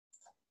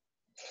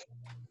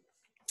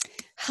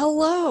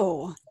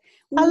Hello.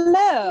 Hello.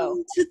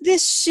 Welcome to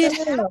This Shit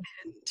Happened.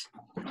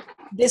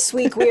 This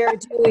week we are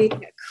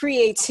doing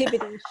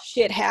Creativity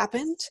Shit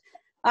Happened.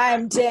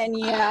 I'm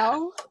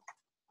Danielle.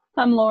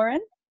 I'm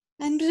Lauren.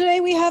 And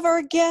today we have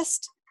our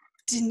guest,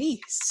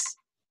 Denise,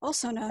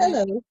 also known as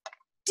Hello.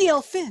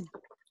 D.L. Finn.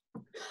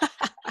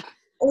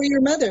 Or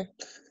your mother.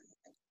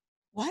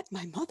 What?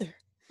 My mother?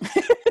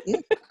 Yeah.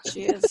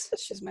 She is.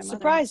 She's my mother.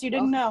 Surprised you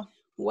didn't know.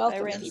 Welcome,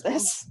 I arranged people.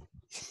 this.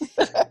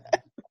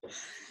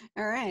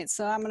 All right,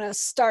 so I'm going to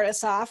start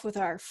us off with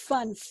our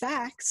fun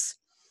facts.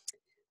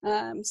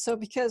 So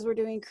because we're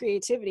doing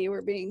creativity,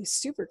 we're being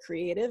super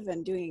creative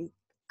and doing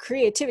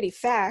creativity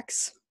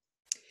facts.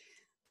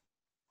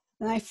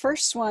 My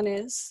first one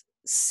is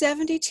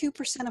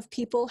 72% of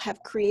people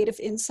have creative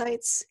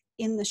insights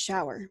in the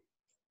shower.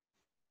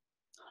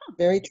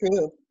 Very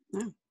true.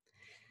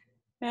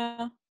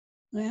 Yeah.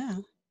 Yeah.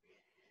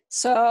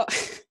 So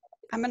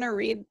I'm going to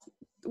read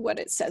what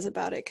it says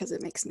about it because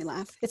it makes me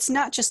laugh. It's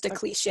not just a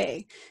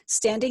cliche.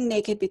 Standing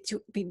naked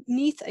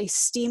beneath a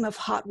steam of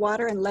hot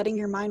water and letting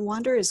your mind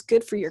wander is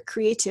good for your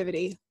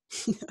creativity.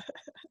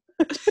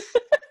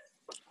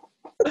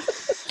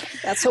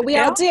 That's what we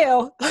all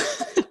do.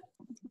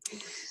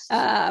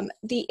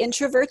 The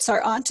introverts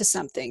are onto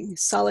something.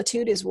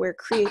 Solitude is where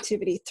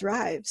creativity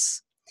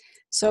thrives.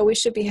 So we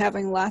should be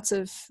having lots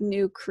of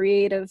new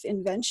creative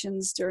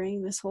inventions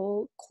during this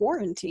whole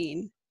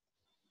quarantine.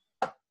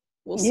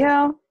 We'll see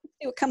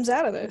what comes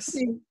out of this.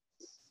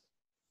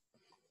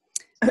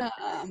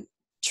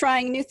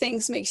 Trying new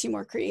things makes you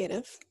more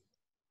creative.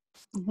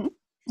 Mm-hmm.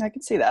 I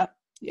can see that.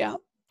 Yeah.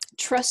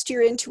 Trust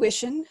your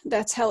intuition.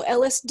 That's how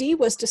LSD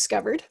was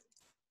discovered.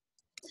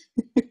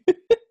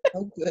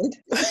 Oh, good.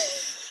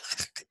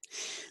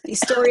 The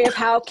story of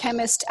how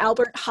chemist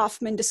Albert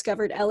Hofmann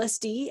discovered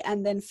LSD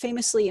and then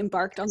famously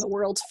embarked on the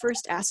world's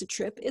first acid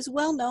trip is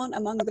well known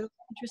among those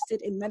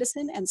interested in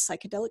medicine and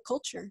psychedelic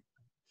culture.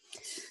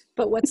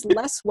 But what's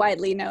less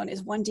widely known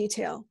is one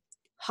detail.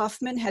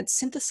 Hofmann had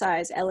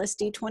synthesized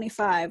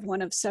LSD-25,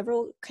 one of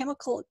several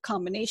chemical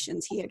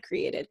combinations he had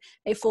created,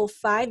 a full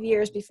 5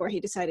 years before he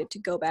decided to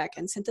go back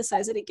and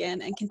synthesize it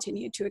again and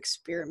continue to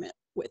experiment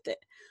with it.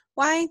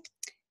 Why?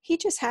 He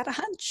just had a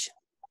hunch.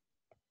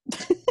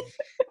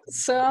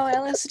 So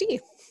LSD,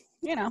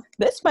 you know.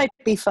 This might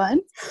be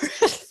fun.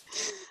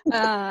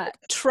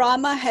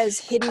 Trauma has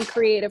hidden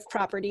creative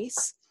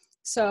properties.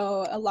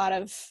 So a lot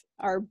of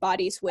our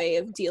body's way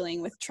of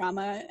dealing with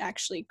trauma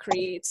actually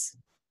creates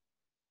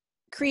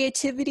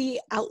creativity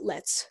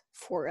outlets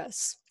for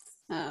us.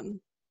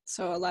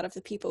 So a lot of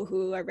the people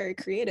who are very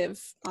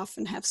creative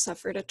often have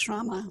suffered a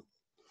trauma.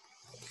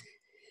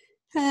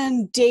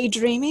 And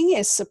daydreaming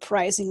is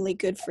surprisingly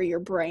good for your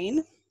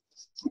brain.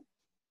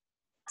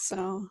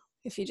 So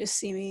if you just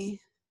see me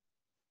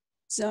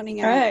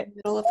zoning out in the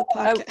middle of the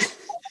podcast.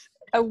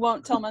 I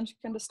won't tell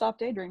Munchkin to stop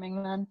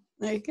daydreaming then.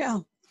 There you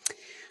go.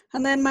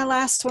 And then my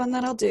last one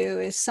that I'll do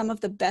is some of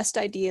the best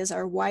ideas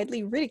are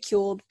widely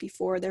ridiculed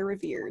before they're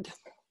revered.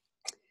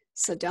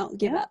 So don't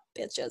give up,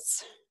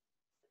 bitches.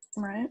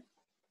 Right.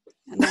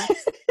 And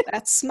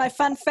that's my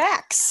fun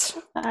facts.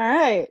 All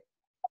right.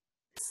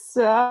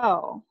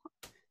 So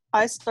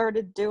I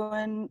started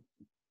doing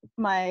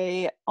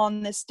my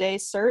on this day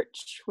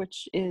search,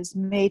 which is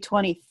May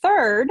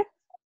 23rd.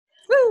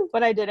 Woo!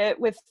 But I did it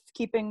with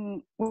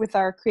keeping with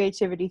our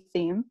creativity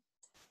theme.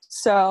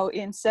 So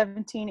in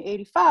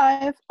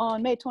 1785,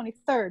 on May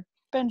 23rd,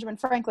 Benjamin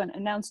Franklin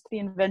announced the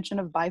invention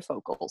of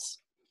bifocals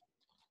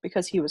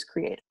because he was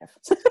creative.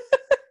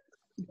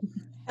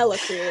 Hella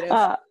creative.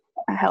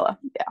 Hella,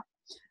 yeah.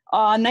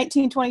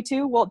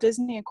 1922, Walt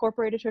Disney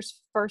incorporated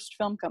his first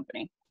film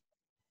company,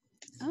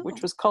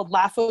 which was called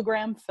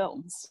Laugh-O-Gram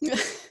Films.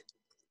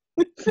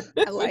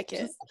 I like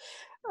it.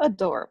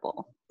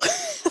 Adorable.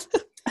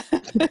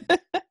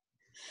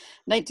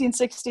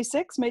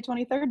 1966, May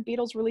 23rd,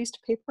 Beatles released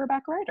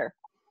Paperback Writer.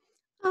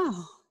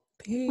 Oh,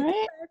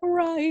 Paperback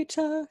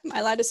Writer. Am I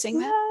allowed to sing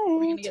that? Are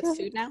we going to get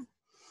sued now?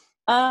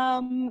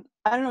 I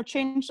don't know,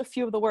 changed a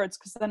few of the words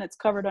because then it's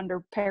covered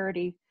under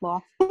parody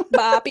law.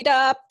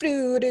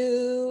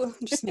 Bop-be-dop-doo-doo.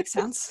 Just makes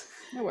sense.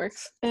 It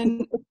works.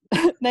 In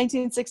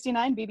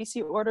 1969,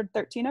 BBC ordered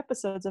 13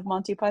 episodes of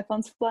Monty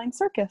Python's Flying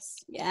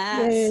Circus.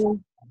 Yes.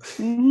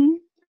 Mm-hmm.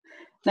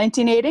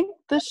 1980,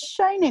 The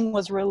Shining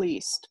was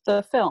released,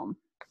 the film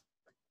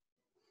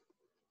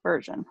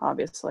version,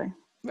 obviously.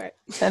 Right.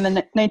 And then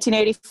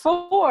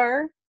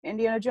 1984,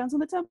 Indiana Jones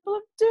and the Temple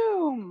of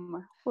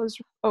Doom was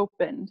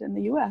opened in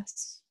the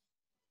U.S.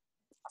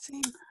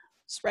 See,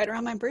 it's right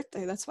around my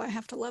birthday. That's why I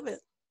have to love it.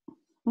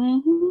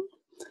 Mm-hmm.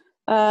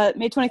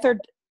 May 23rd,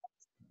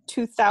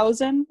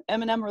 2000,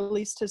 Eminem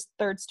released his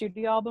third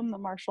studio album, the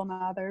Marshall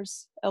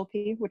Mathers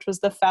LP, which was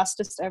the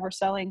fastest ever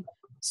selling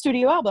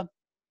studio album.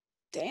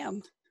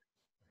 Damn.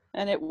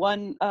 And it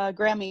won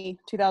Grammy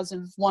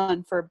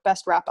 2001 for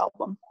Best Rap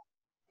Album.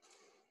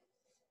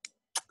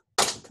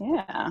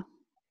 Yeah.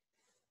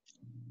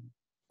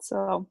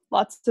 So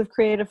lots of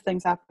creative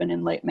things happen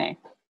in late May.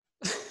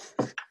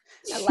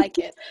 I like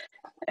it.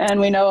 And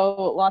we know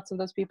lots of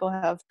those people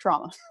have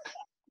trauma.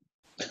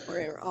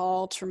 We're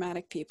all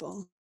traumatic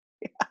people.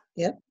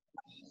 Yep.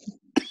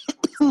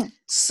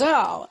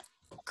 So,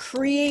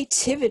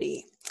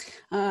 creativity.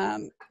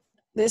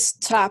 This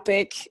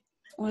topic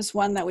was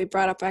one that we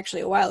brought up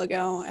actually a while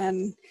ago,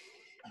 and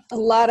a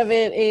lot of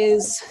it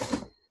is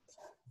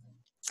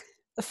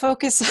the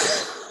focus.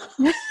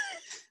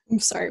 I'm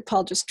sorry,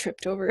 Paul just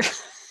tripped over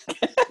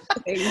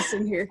things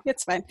in here.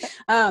 It's fine.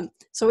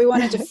 So we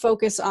wanted to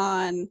focus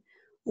on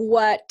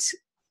what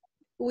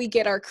we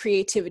get our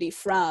creativity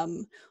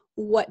from.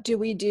 What do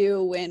we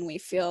do when we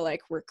feel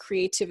like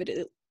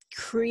creativity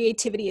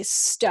is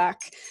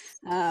stuck?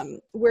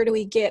 Where do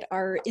we get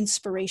our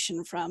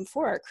inspiration from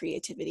for our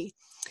creativity?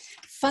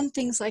 Fun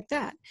things like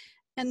that.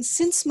 And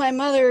since my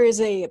mother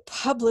is a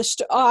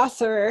published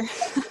author,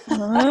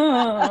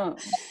 How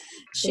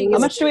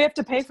much do we have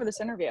to pay for this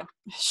interview?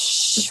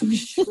 We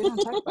don't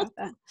talk about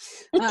that.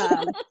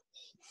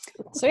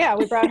 So yeah,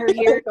 we brought her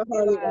here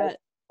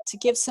to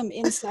give some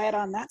insight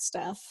on that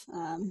stuff,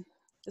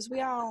 because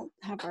we all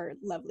have our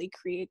lovely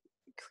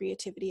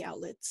creativity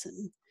outlets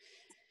and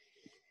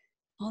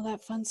all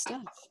that fun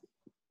stuff.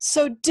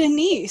 So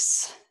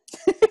Denise,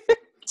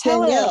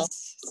 tell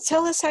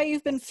us how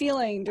you've been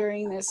feeling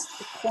during this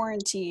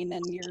quarantine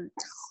and your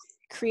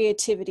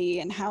creativity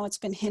and how it's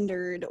been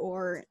hindered,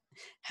 or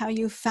how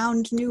you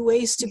found new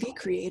ways to be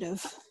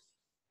creative.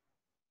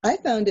 I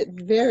found it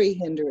very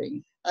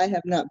hindering. I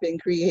have not been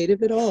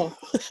creative at all.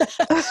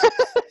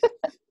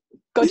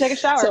 Go take a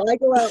shower. So I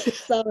go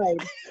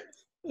outside.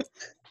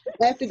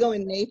 I have to go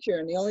in nature,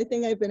 and the only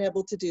thing I've been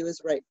able to do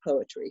is write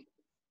poetry.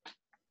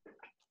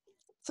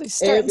 So you're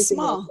starting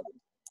small.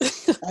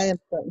 I am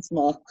starting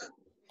small.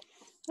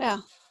 Yeah.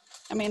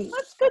 I mean,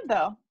 that's good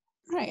though.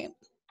 Right.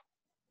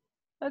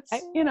 That's,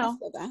 I feel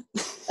that.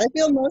 I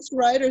feel most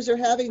writers are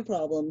having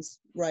problems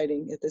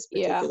writing at this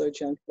particular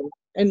juncture.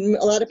 And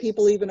a lot of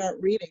people even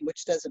aren't reading,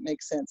 which doesn't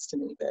make sense to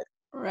me. But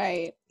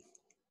right.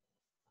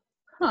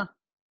 Huh.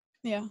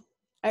 Yeah.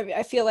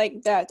 I feel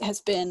like that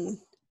has been,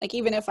 like,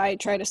 even if I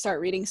try to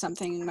start reading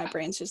something, my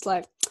brain's just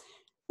like,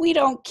 we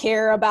don't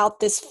care about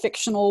this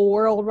fictional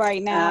world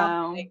right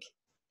now. Like,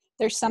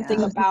 there's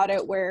something about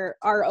it where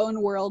our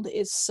own world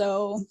is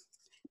so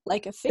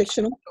like a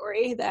fictional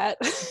story that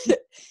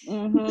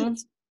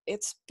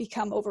it's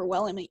become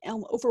overwhelming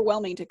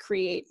to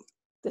create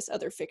this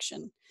other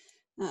fiction.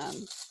 But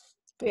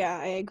yeah,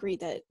 I agree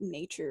that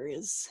nature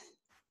is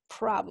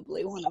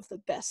probably one of the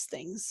best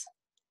things.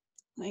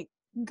 Like,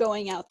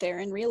 going out there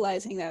and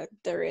realizing that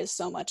there is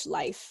so much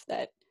life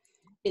that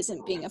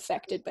isn't being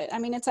affected. But I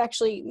mean, it's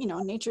actually,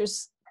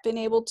 nature's been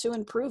able to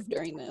improve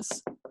during this.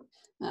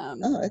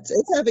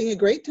 It's having a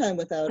great time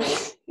without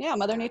us. Yeah,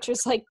 Mother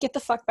Nature's like, get the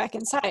fuck back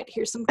inside.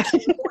 Here's some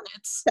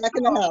hornets. Back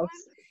in the house.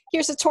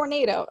 Here's a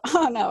tornado.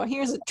 Oh no,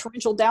 here's a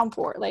torrential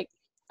downpour. Like,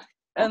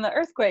 and the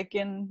earthquake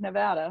in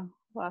Nevada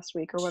last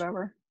week or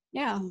whatever.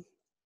 Yeah.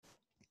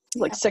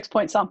 Like 6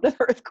 point something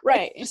earthquake.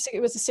 Right. It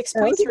was a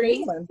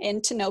 6.3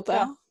 in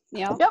Tonopah.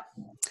 Yeah. Yep.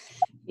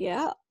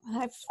 Yeah.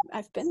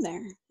 I've been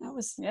there.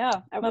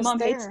 My mom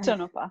hates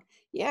Tonopah.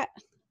 Yeah.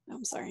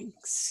 I'm sorry.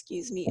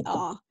 Excuse me.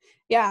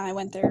 Yeah, I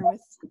went there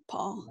with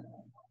Paul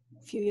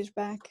a few years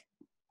back.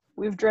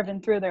 We've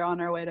driven through there on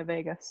our way to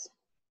Vegas.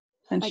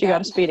 And she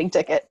got a speeding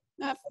ticket.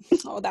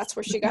 That's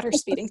where she got her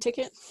speeding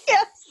ticket?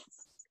 Yes.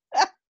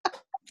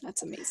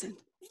 That's amazing.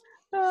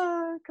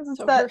 Because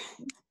it's that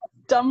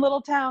dumb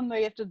little town where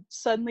you have to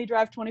suddenly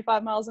drive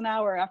 25 miles an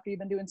hour after you've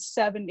been doing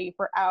 70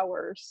 for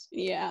hours.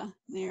 Yeah. And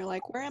you're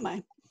like, where am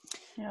I?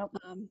 Yep.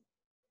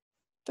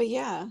 But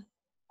yeah,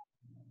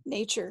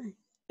 nature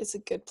is a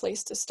good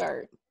place to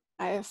start.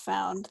 I have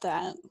found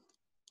that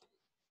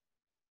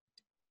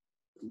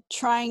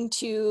trying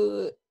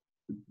to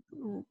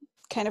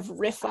kind of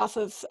riff off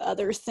of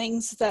other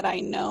things that I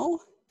know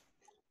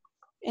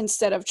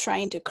instead of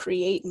trying to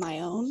create my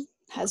own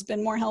has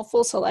been more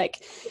helpful. So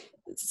like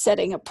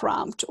setting a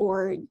prompt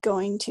or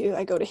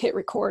I go to Hit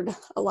Record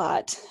a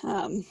lot,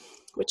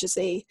 which is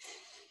a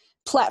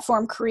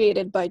platform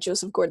created by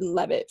Joseph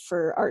Gordon-Levitt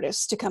for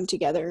artists to come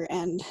together,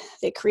 and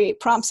they create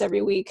prompts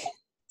every week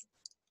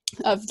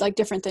of like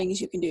different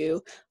things you can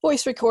do: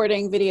 voice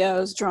recording,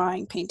 videos,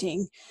 drawing,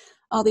 painting,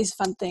 all these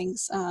fun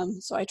things.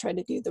 So I try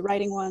to do the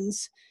writing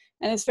ones,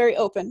 and it's very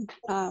open.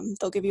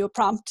 They'll give you a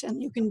prompt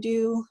and you can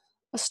do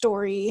a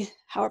story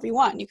however you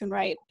want. You can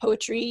write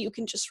poetry, you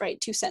can just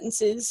write 2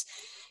 sentences,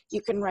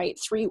 you can write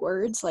 3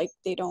 words, like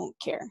they don't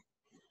care.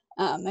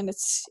 And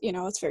it's,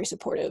 it's very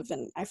supportive.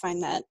 And I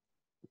find that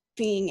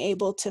being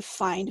able to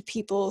find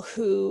people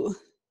who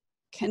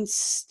can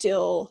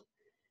still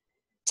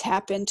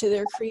tap into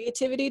their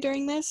creativity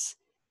during this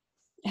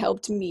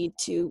helped me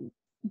to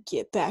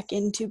get back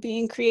into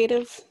being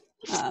creative,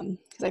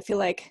 because I feel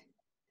like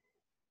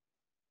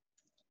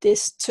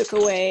this took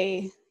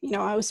away,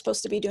 I was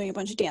supposed to be doing a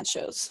bunch of dance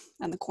shows,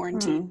 and the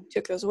quarantine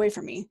took those away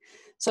from me.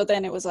 So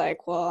then it was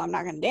like, well, I'm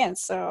not going to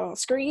dance, so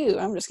screw you,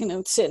 I'm just going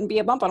to sit and be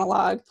a bump on a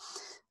log.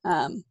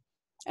 And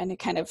it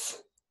kind of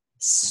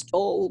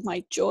stole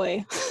my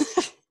joy.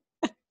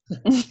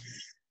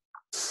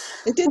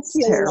 It did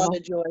steal a lot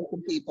of joy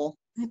from people.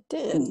 It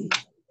did.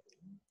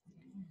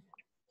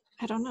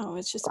 I don't know.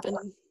 It's just been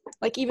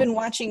like, even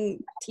watching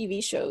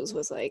TV shows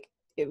was like,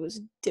 it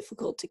was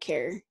difficult to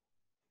care.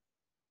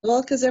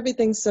 Well, because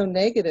everything's so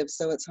negative,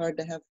 so it's hard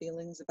to have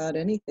feelings about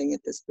anything at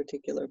this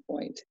particular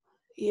point.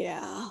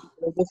 Yeah.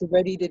 We're just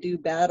ready to do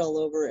battle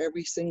over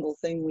every single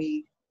thing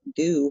we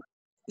do.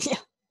 Yeah.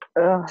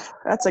 Ugh,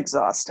 that's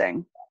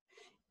exhausting.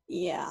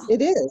 Yeah.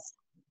 It is.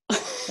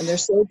 And they're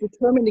so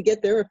determined to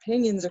get their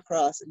opinions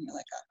across, and you're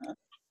like,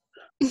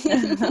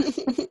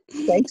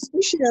 thanks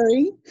for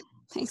sharing.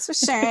 Thanks for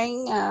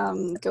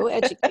sharing. Go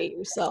educate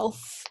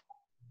yourself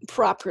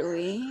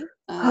properly.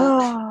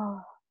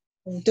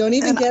 Don't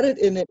even get it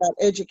in about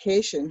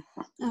education.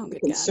 Oh, good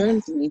It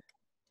concerns me.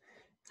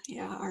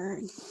 Yeah,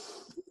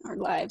 our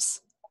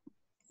lives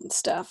and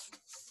stuff.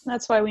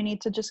 That's why we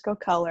need to just go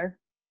color.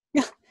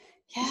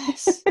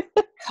 Yes.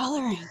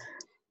 Coloring.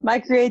 My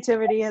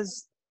creativity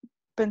has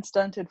been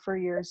stunted for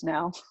years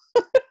now.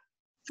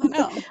 I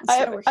know.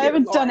 I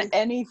haven't done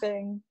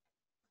anything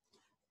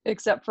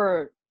except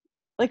for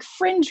like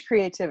fringe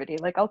creativity.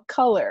 Like I'll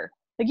color.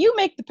 Like you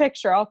make the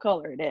picture, I'll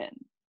color it in.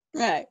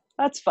 Right.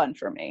 That's fun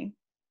for me.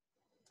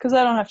 Because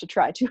I don't have to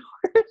try too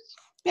hard.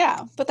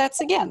 Yeah, but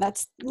that's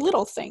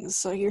little things.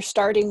 So you're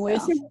starting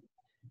with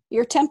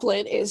your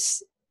template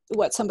is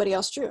what somebody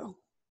else drew.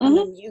 And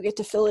then you get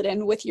to fill it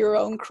in with your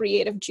own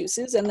creative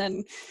juices. And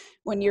then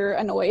when you're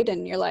annoyed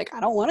and you're like, I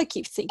don't want to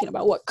keep thinking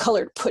about what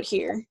color to put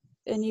here,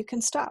 then you can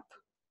stop.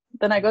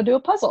 Then I go do a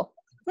puzzle.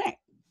 Right.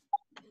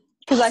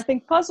 Because I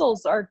think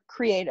puzzles are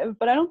creative,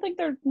 but I don't think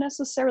they're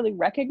necessarily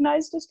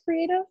recognized as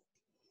creative.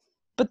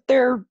 But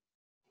they're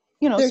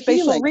spatial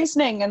healing.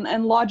 reasoning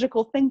and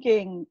logical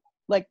thinking,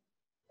 like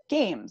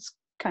games,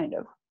 kind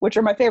of, which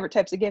are my favorite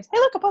types of games. Hey,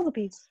 look, a puzzle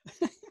piece.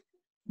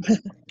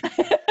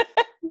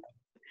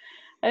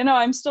 I know,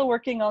 I'm still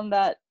working on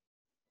that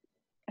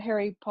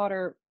Harry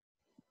Potter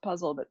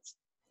puzzle that's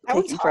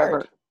taking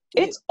forever.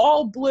 It's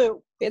all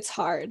blue. It's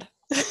hard.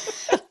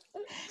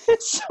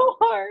 It's so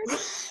hard.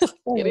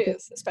 It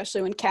is,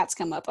 especially when cats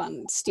come up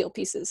on steel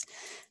pieces.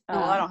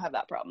 Oh, I don't have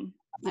that problem.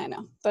 I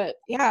know. But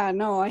yeah,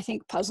 no, I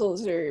think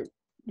puzzles are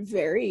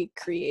very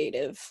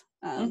creative.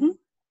 I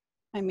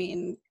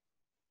mean,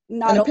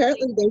 and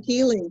apparently they're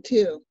healing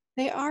too.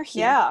 They are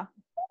healing. Yeah.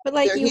 But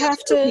like, you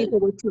have to people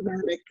with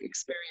traumatic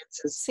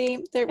experiences.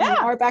 See, we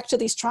are back to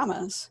these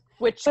traumas,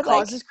 which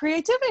causes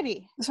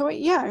creativity. So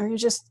yeah, you're they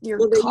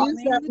use calming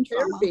the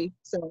trauma. therapy.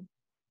 So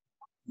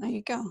there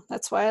you go.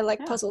 That's why I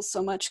like puzzles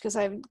so much, because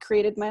I've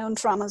created my own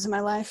traumas in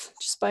my life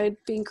just by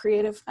being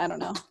creative. I don't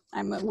know.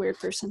 I'm a weird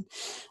person.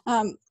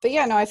 But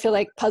yeah, no, I feel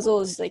like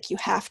puzzles, like you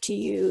have to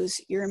use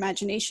your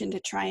imagination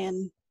to try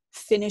and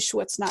finish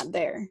what's not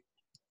there.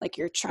 Like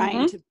you're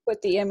trying to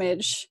put the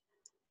image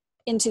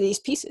into these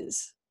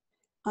pieces.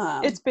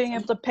 It's being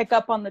able to pick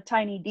up on the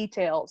tiny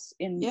details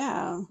in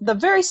the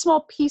very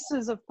small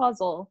pieces of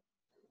puzzle.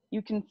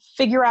 You can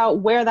figure out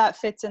where that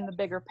fits in the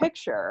bigger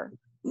picture.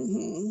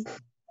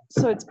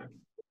 So it's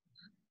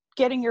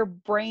getting your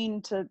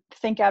brain to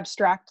think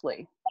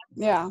abstractly.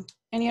 Yeah.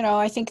 And,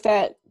 I think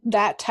that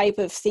type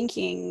of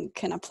thinking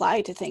can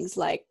apply to things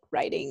like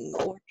writing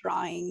or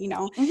drawing.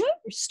 You're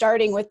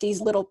starting with these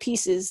little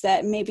pieces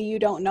that maybe you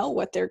don't know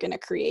what they're going to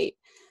create.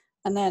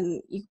 And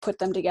then you put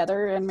them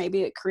together and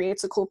maybe it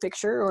creates a cool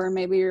picture, or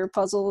maybe your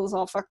puzzle is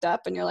all fucked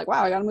up and you're like,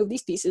 wow, I got to move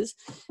these pieces.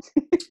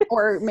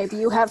 Or maybe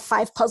you have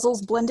 5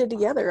 puzzles blended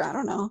together. I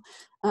don't know.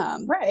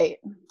 Right.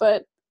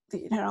 But,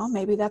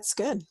 maybe that's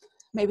good.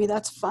 Maybe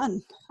that's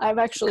fun. I've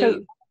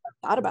actually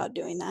thought about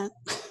doing that.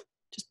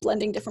 Just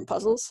blending different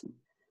puzzles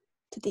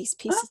to these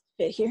pieces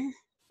fit here.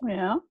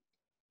 Yeah.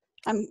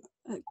 I'm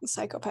a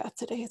psychopath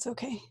today. It's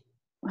okay.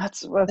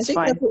 That's I think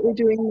fine. that's what we're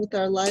doing with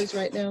our lives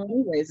right now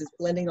anyways, is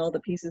blending all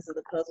the pieces of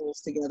the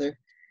puzzles together.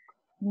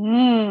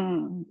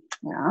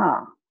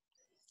 Yeah.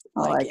 I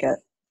like it.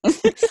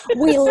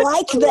 We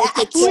like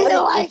that. We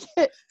like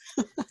it.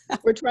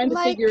 We're trying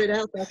to figure it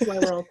out. That's why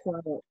we're all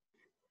quiet.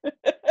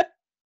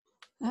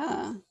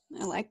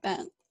 I like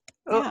that.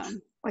 Oh, yeah.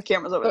 My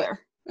camera's over there.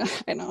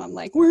 I know. I'm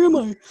like, where am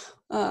I?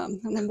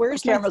 And then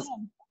where's my camera's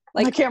thumb?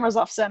 Like, my camera's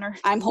off center.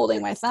 I'm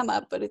holding my thumb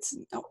up, but it's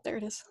there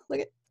it is.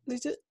 Look at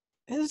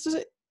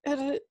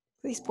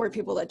these poor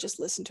people that just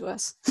listen to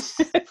us.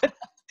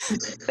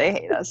 They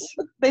hate us.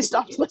 They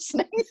stopped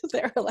listening.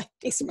 They're like,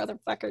 these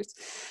motherfuckers.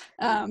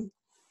 Yeah.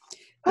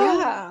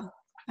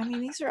 I mean,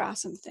 these are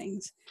awesome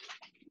things.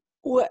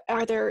 What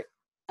are there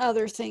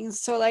other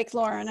things? So like,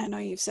 Lauren, I know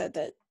you've said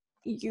that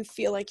you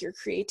feel like your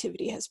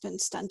creativity has been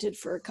stunted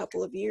for a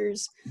couple of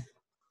years.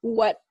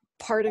 What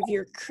part of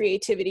your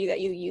creativity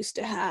that you used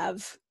to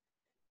have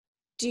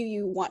do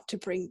you want to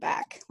bring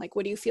back? Like,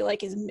 what do you feel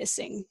like is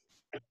missing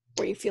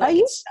where you feel like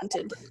it's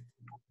stunted?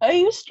 I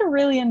used to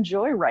really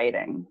enjoy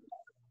writing,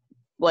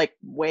 like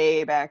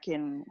way back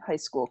in high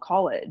school,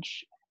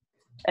 college.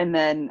 And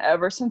then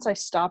ever since I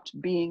stopped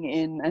being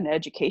in an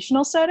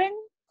educational setting,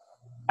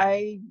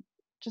 I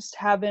just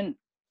haven't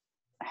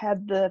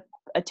had the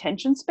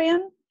attention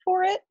span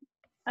for it,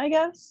 I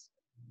guess.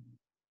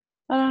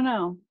 I don't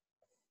know.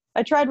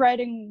 I tried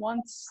writing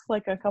once,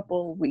 like a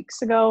couple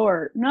weeks ago,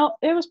 or no,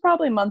 it was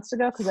probably months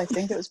ago because I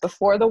think it was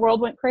before the world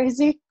went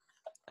crazy.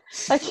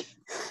 Like,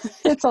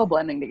 it's all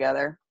blending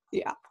together.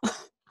 Yeah.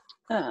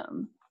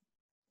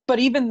 But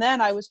even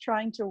then, I was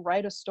trying to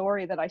write a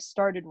story that I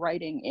started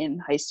writing in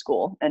high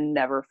school and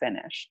never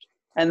finished.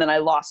 And then I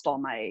lost all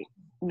my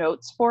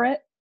notes for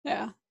it.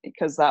 Yeah.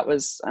 Because that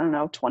was, I don't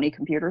know, 20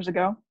 computers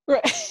ago.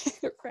 Right.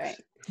 Right.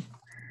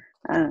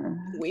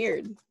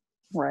 Weird.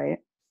 Right.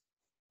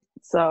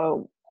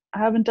 So I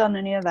haven't done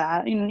any of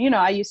that. And, you know,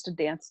 I used to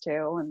dance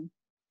too. And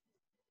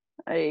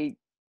I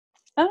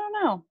don't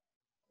know.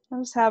 I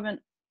just haven't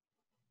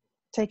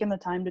taken the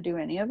time to do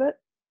any of it.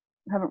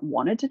 I haven't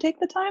wanted to take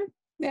the time.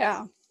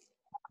 Yeah.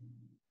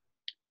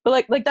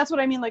 But like that's what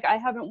I mean. Like, I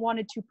haven't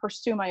wanted to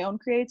pursue my own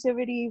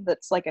creativity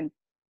that's like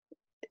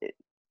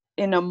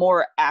in a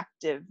more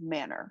active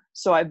manner.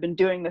 So I've been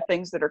doing the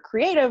things that are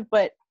creative,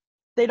 but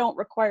they don't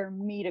require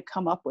me to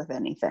come up with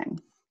anything.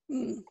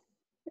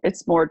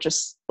 It's more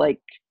just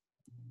like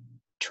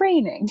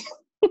training.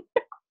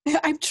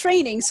 I'm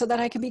training so that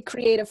I can be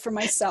creative for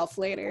myself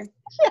later.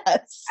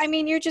 Yes. I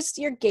mean,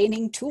 you're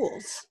gaining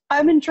tools.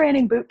 I'm in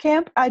training boot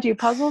camp. I do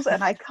puzzles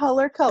and I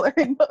color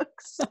coloring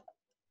books.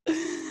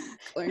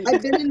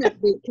 I've been in that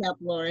boot camp,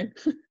 Lauren.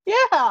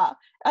 Yeah,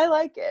 I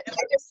like it. And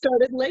I just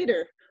started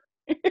later.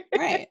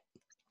 Right.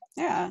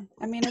 Yeah.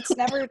 I mean, it's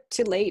never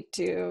too late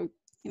to,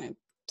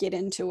 get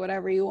into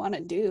whatever you want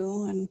to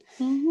do. And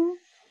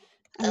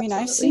I mean,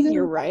 I've seen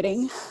your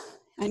writing.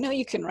 I know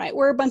you can write.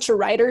 We're a bunch of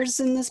writers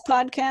in this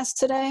podcast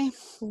today.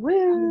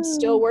 Woo. I'm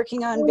still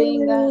working on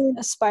being that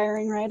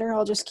aspiring writer.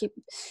 I'll just keep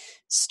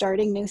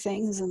starting new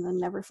things and then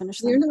never finish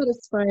them. You're not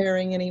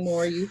aspiring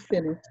anymore. You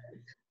finished.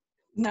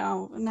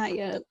 No, not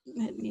yet.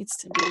 It needs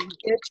to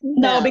be.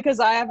 No, because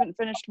I haven't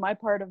finished my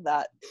part of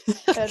that,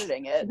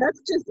 editing it. That's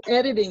just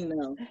editing,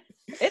 though.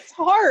 It's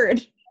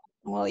hard.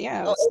 Well,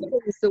 yeah. Editing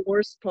is the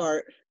worst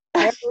part.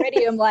 I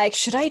already am like,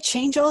 should I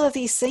change all of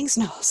these things?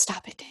 No,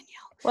 stop it, Danielle.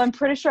 Well, I'm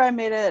pretty sure I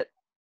made it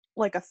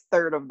like a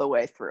third of the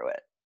way through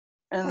it.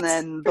 And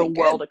then the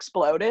world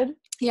exploded.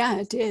 Yeah,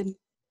 it did.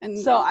 And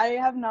so I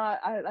have not,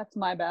 that's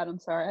my bad. I'm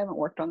sorry. I haven't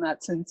worked on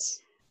that since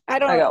I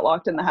got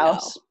locked in the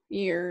house. No,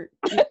 you're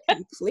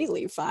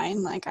completely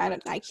fine. Like,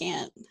 I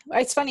can't.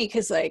 It's funny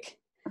because, like,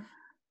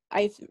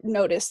 I've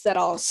noticed that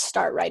I'll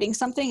start writing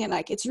something and,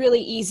 like, it's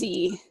really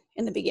easy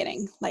in the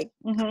beginning, like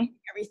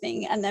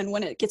everything. And then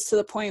when it gets to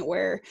the point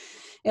where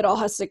it all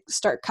has to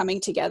start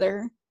coming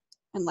together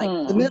and,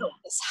 like, the middle,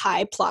 this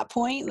high plot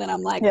point, then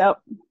I'm like, yep.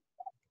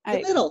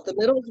 The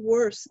middle's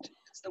worst.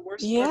 It's the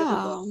worst part of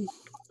the book.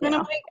 And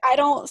I'm like, I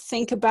don't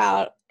think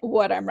about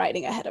what I'm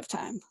writing ahead of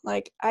time.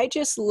 Like, I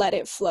just let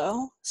it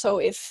flow. So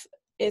if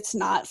it's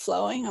not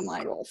flowing, I'm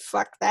like, well,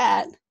 fuck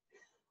that.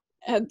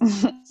 And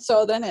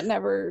so then it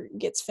never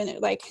gets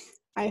finished. Like,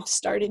 I've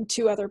started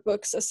 2 other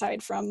books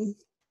aside from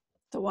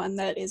the one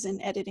that is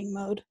in editing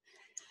mode.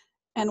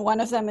 And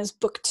one of them is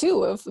book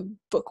 2 of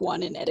book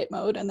 1 in edit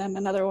mode. And then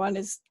another one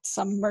is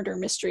some murder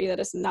mystery that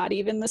is not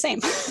even the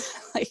same.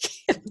 Like,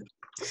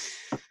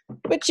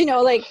 but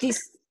like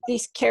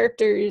these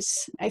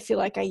characters, I feel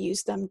like I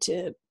use them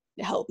to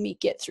help me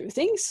get through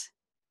things.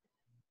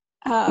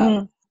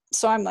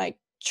 So I'm like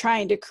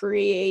trying to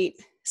create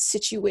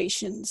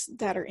situations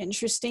that are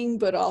interesting,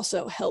 but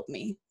also help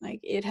me. Like,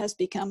 it has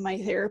become my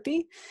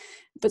therapy,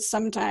 but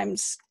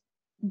sometimes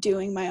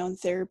doing my own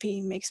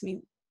therapy makes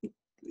me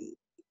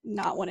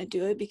not want to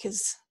do it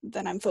because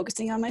then I'm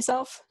focusing on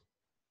myself.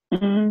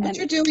 But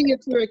you're doing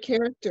it through a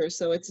character,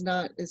 so it's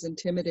not as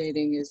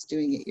intimidating as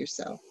doing it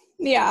yourself.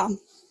 Yeah.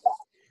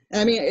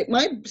 I mean,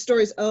 my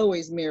stories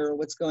always mirror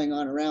what's going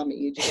on around me.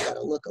 You just got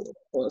to look a little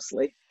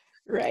closely.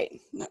 Right.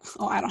 No.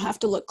 Oh, I don't have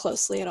to look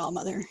closely at all,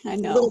 Mother. I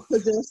know. Little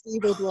possessed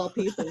evil dwell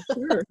people.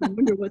 Sure. I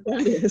wonder what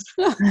that is.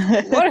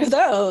 What are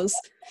those?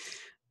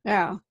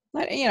 Yeah.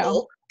 But,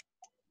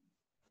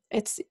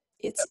 it's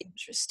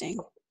interesting.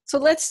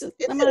 So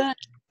I'm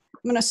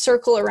gonna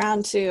circle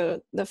around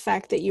to the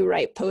fact that you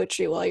write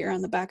poetry while you're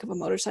on the back of a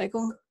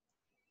motorcycle.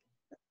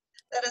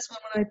 That is one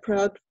of my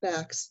proud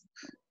facts.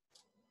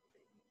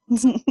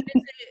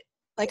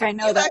 Like, I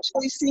know You've that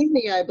actually seen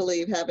me, I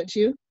believe, haven't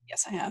you?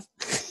 Yes, I have.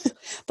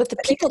 But the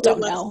people don't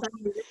know.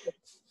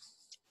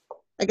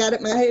 I got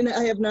it.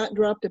 I have not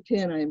dropped a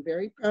pin. I am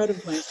very proud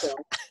of myself.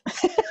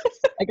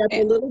 I got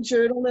the little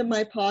journal in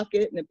my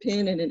pocket and a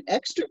pin and an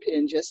extra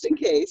pin just in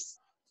case.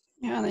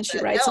 Yeah, and then she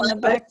writes on the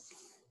back.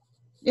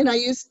 And I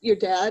use your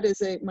dad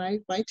as my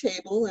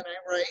table, and I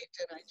write,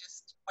 and I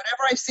just,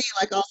 whatever I see,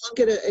 like I'll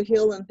look at a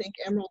hill and think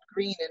emerald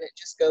green, and it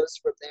just goes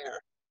from there.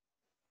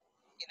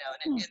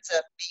 And it ends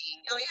up being,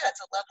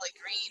 it's a lovely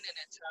green, and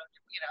it's how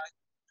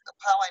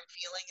I'm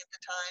feeling at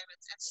the time.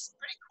 It's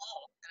pretty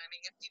cool. And I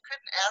mean, you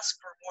couldn't ask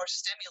for more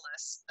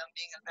stimulus than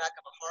being in the back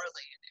of a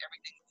Harley and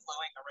everything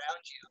flowing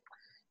around you.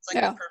 It's like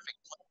the perfect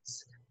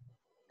place.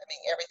 I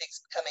mean, everything's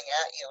coming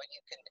at you, and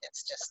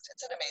it's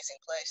an amazing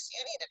place.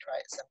 You need to try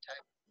it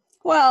sometime.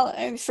 Well,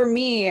 for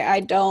me,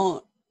 I'm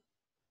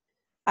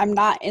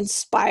not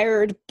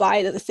inspired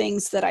by the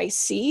things that I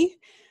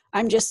see.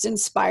 I'm just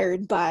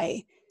inspired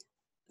by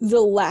the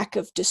lack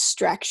of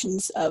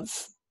distractions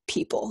of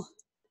people.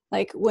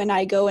 Like when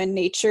I go in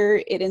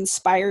nature, it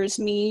inspires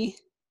me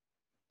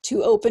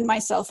to open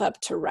myself up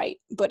to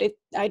write, but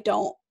I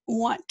don't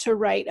want to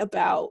write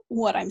about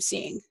what I'm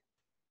seeing.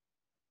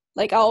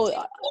 Like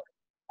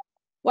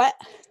what?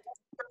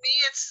 For me,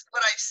 it's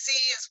what I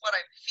see is what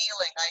I'm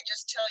feeling. I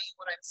just tell you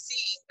what I'm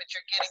seeing, but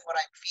you're getting what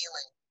I'm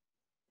feeling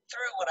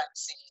through what I'm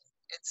seeing.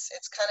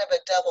 It's kind of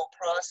a double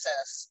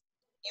process.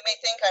 You may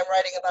think I'm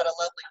writing about a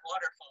lovely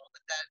waterfall,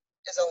 but that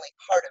is only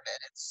part of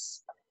it.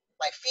 It's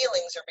my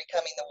feelings are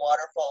becoming the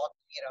waterfall,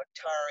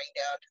 towering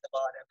down to the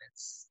bottom.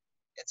 It's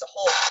a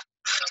whole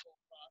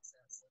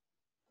process.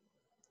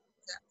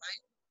 Is that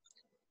right?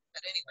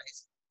 But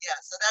anyways, yeah.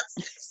 So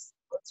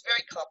it's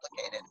very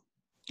complicated.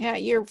 Yeah,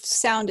 your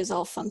sound is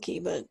all funky,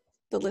 but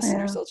the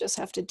listeners will just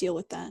have to deal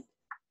with that.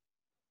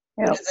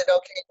 Yep. Is it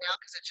okay now?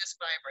 Because it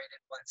just vibrated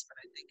once, but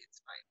I think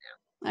it's fine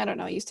now. I don't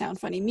know. You sound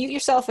funny. Mute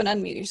yourself and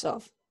unmute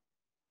yourself.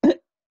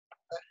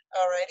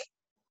 Alrighty.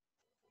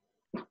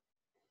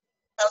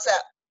 How's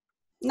that?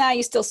 Nah,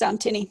 you still sound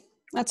tinny.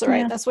 That's all right.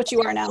 Yeah. That's what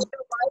you are now.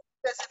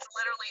 Because it's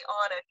literally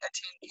on a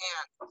tin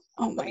can.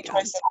 Oh my Let me God.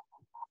 try some.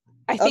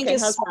 I think Okay,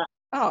 it's. how's that?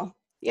 Oh,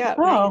 yeah.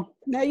 Oh.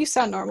 Now you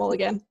sound normal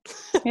again.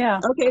 Yeah.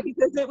 Okay,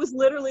 because it was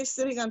literally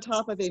sitting on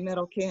top of a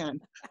metal can.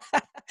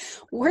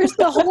 Where's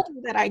the hole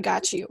that I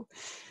got you?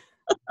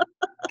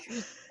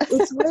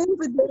 It's way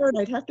over there, and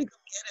I'd have to go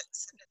get it.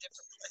 It's in a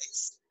different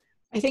place.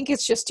 I think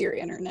it's just your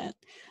internet.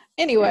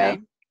 Anyway,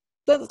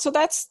 so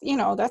that's,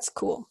 that's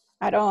cool.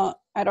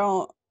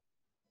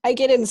 I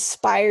get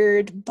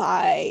inspired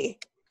by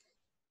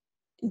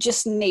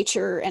just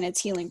nature and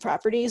its healing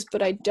properties,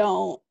 but I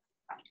don't,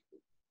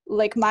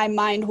 like, my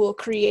mind will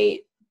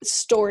create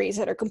stories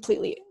that are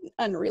completely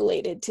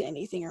unrelated to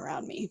anything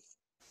around me.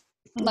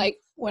 Mm-hmm. Like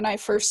when I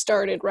first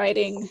started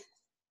writing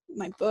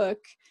my book,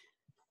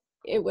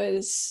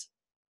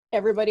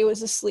 everybody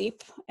was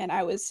asleep and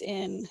I was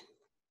in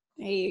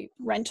a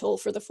rental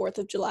for the 4th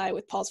of July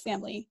with Paul's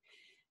family,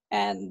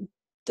 and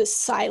the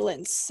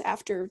silence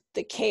after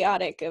the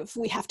chaotic of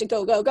we have to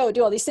go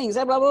do all these things,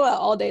 blah, blah, blah,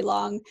 all day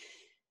long,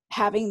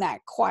 having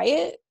that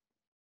quiet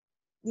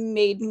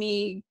made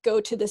me go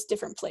to this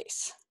different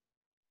place.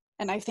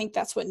 And I think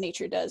that's what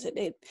nature does.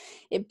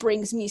 It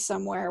brings me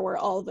somewhere where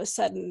all of a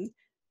sudden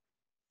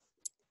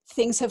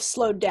things have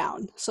slowed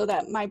down so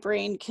that my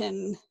brain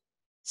can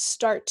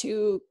start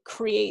to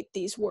create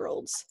these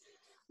worlds.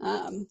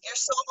 Your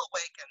soul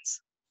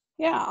awakens.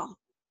 Yeah,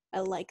 I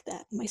like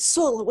that. My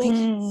soul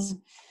awakens.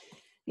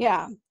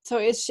 Yeah, so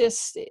it's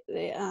just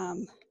it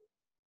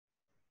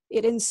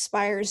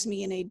inspires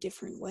me in a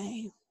different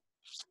way.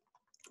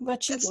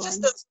 What you, it's Lauren?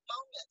 Just those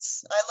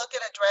moments. I look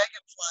at a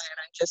dragonfly and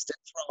I'm just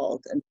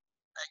enthralled, and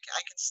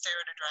I can stare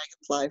at a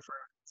dragonfly for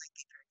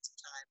lengthy periods of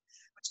time,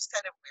 which is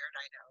kind of weird,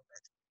 I know,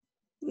 but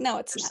no,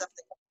 it's there's not.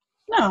 Something.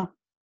 No.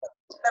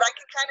 But I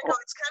can kind of go.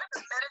 It's kind of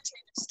a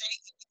meditative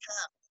state you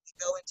become. You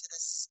go into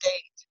this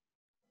state.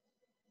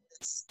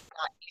 It's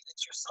not you.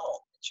 It's your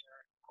soul. It's your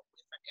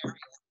different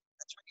area.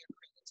 That's where your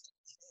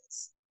creativity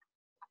is.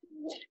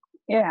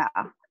 Yeah.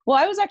 Well,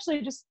 I was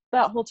actually just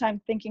that whole time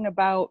thinking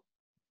about,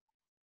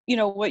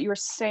 what you were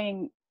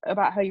saying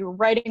about how you were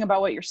writing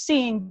about what you're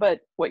seeing, but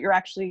what you're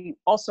actually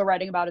also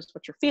writing about is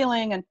what you're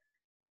feeling. And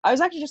I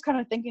was actually just kind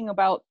of thinking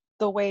about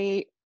the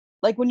way,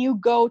 like when you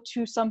go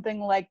to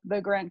something like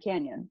the Grand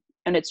Canyon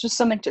and it's just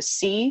something to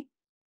see,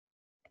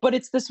 but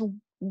it's this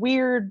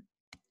weird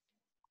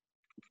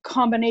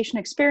combination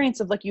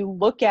experience of like you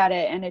look at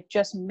it and it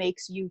just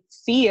makes you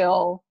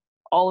feel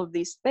all of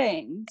these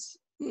things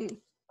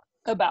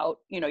about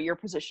your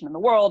position in the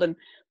world and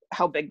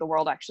how big the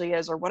world actually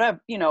is or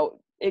whatever.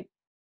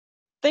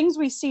 Things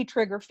we see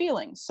trigger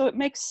feelings, so it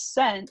makes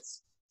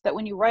sense that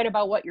when you write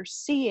about what you're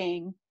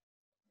seeing,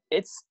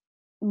 it's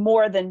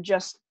more than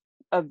just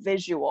a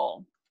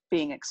visual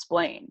being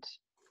explained.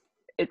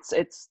 It's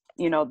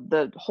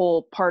the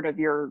whole part of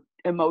your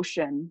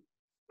emotion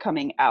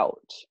coming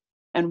out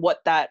and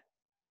what that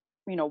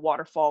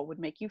waterfall would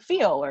make you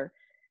feel, or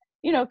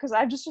because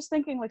I'm just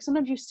thinking, like,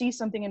 sometimes you see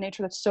something in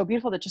nature that's so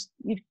beautiful that just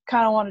you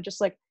kind of want to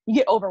just, like, you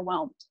get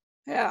overwhelmed.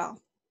 Yeah,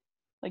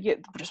 like you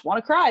just want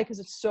to cry because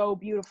it's so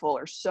beautiful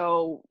or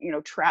so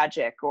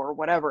tragic or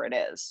whatever it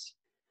is.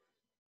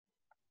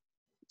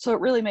 So it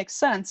really makes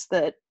sense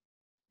that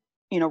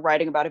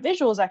writing about a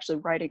visual is actually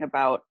writing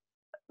about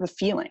the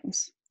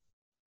feelings.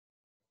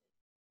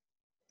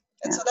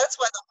 And so that's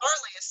why the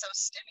Harley is so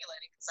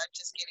stimulating, because I'm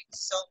just getting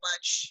so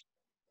much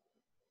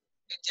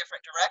in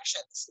different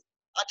directions.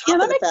 On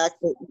top of the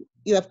fact that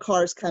you have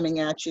cars coming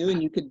at you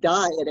and you could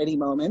die at any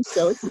moment.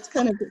 So it's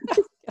kind of...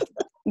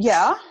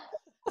 Yeah.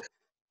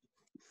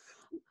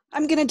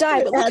 I'm going to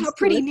die, but look how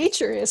pretty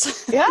nature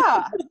is.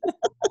 Yeah.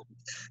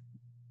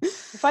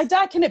 If I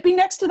die, can it be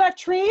next to that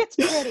tree? It's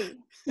pretty.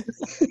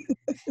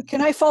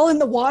 Can I fall in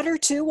the water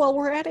too while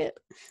we're at it?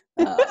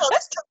 I'll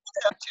just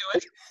tell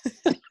to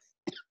it.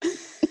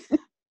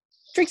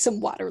 Drink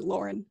some water,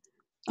 Lauren.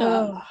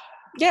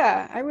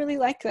 Yeah, I really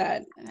like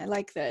that. I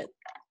like that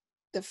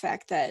the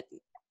fact that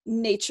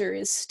nature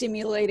is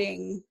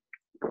stimulating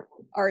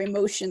our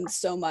emotions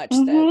so much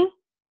Mm-hmm. that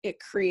it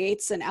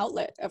creates an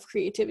outlet of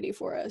creativity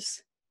for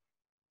us.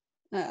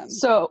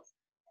 So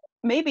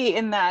maybe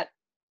in that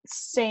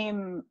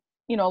same,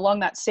 along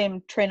that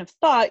same train of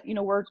thought,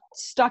 we're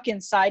stuck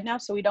inside now,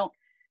 so we don't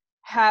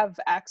have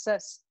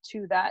access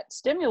to that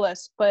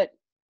stimulus, but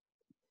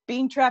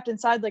being trapped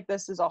inside like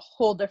this is a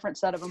whole different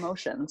set of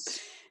emotions.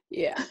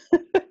 Yeah.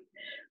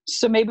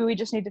 So maybe we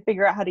just need to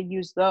figure out how to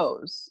use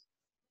those.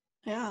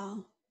 Yeah,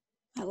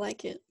 I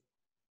like it.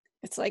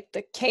 It's like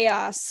the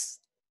chaos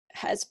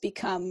has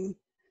become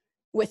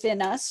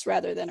within us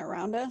rather than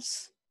around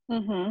us.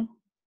 Mm-hmm.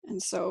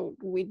 And so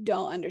we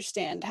don't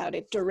understand how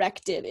to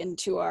direct it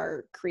into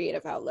our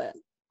creative outlet.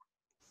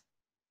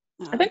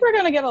 I think we're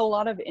going to get a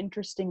lot of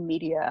interesting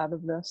media out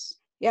of this.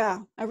 Yeah,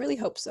 I really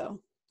hope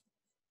so.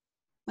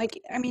 Like,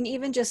 I mean,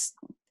 even just,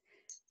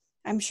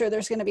 I'm sure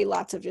there's going to be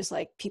lots of just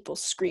like people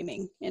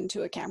screaming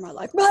into a camera,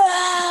 like,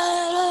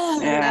 yeah.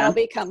 And that'll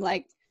become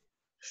like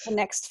the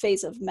next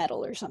phase of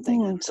metal or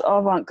something. It's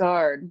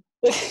avant-garde.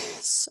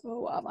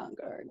 So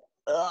avant-garde.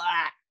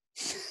 I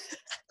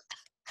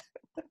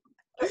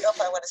don't know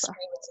if I want to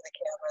scream into the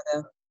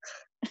camera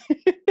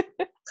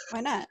though.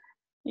 Why not?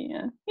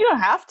 Yeah, you don't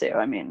have to.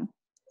 I mean,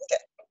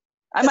 Okay.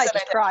 I might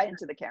just cry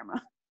into the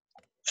camera.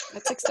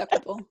 That's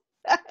acceptable.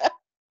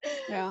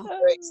 Yeah.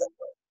 Very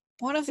acceptable.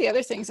 One of the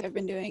other things I've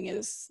been doing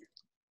is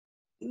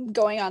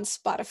going on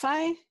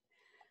Spotify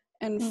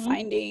and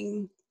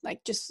finding,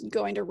 like, just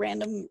going to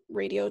random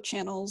radio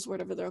channels,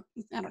 whatever they're,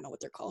 I don't know what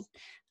they're called.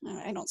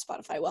 I don't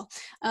Spotify well.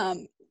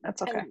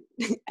 That's okay.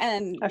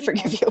 And I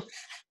forgive you.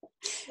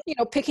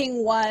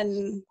 Picking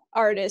one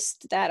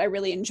artist that I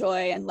really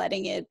enjoy and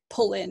letting it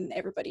pull in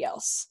everybody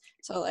else.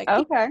 So like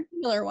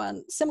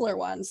similar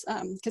ones.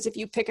 Because if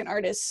you pick an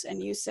artist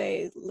and you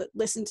say,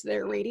 listen to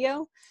their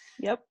radio,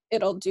 yep,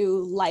 it'll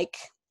do like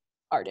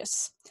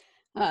artists.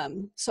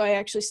 So I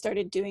actually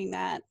started doing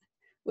that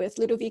with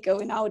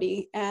Ludovico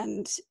Einaudi,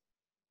 and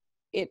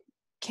it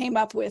came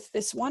up with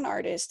this one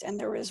artist, and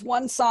there was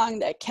one song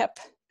that kept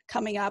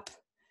coming up,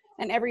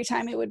 and every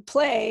time it would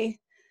play,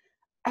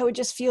 I would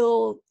just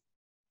feel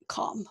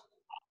calm.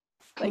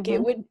 Like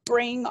it would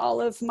bring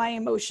all of my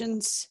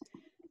emotions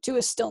to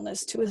a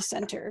stillness, to a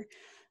center.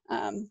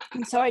 And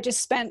so I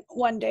just spent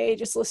one day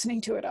just listening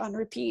to it on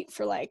repeat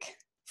for like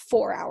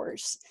 4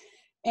 hours.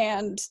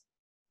 And,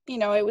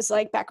 it was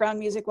like background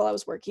music while I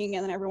was working.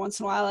 And then every once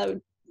in a while I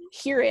would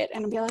hear it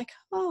and I'd be like,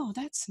 oh,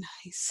 that's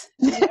nice.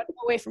 And then I'd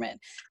go away from it.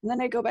 And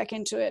then I'd go back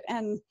into it.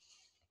 And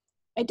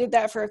I did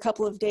that for a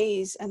couple of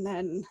days. And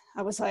then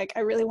I was like,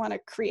 I really want to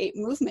create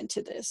movement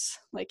to this.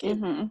 Like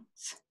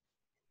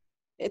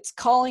it's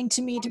calling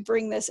to me to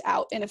bring this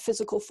out in a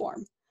physical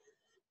form.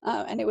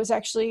 And it was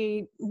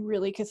actually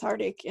really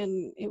cathartic,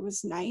 and it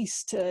was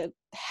nice to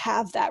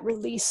have that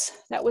release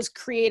that was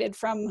created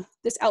from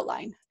this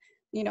outline.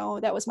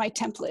 That was my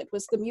template,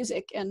 was the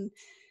music. And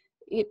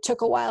it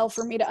took a while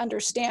for me to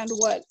understand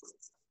what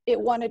it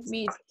wanted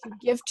me to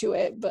give to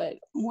it. But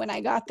when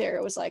I got there,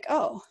 it was like,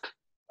 oh,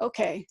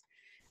 okay.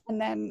 And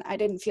then I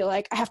didn't feel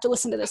like I have to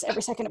listen to this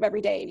every second of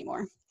every day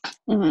anymore.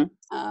 Dante.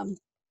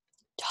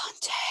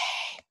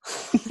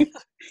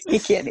 He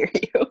can't hear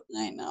you.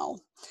 I know.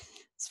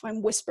 That's why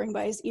I'm whispering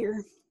by his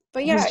ear.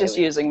 But yeah, he's just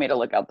using me to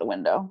look out the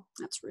window.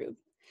 That's rude.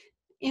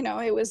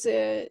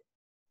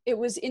 It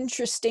was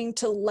interesting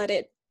to let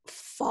it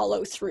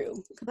follow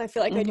through, because I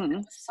feel like I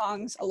do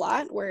songs a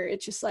lot where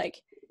it's just like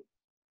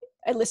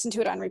I listen to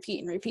it on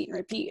repeat and repeat and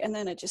repeat, and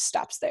then it just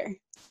stops there.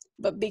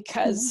 But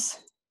because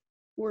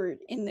we're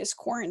in this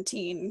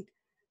quarantine,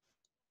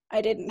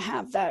 I didn't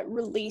have that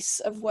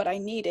release of what I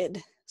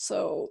needed.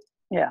 So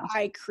yeah,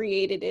 I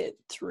created it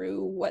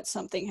through what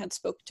something had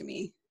spoke to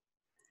me.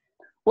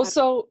 Well,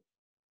 so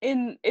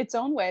in its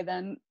own way,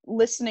 then,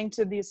 listening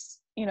to these,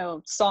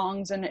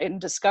 songs and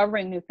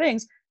discovering new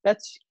things,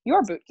 that's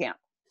your boot camp.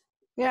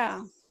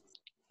 Yeah.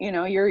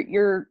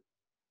 You're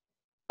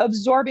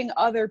absorbing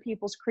other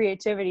people's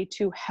creativity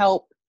to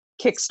help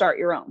kickstart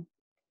your own.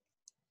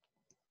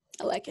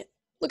 I like it.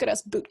 Look at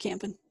us boot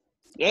camping.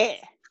 Yeah.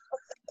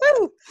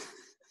 Woo!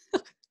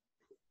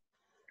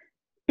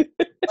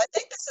 I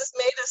think this has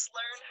made us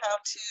learn how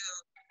to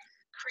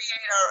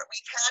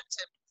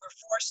we're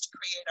forced to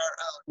create our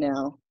own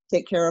now,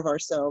 take care of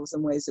ourselves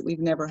in ways that we've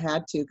never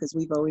had to, because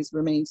we've always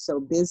remained so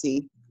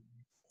busy.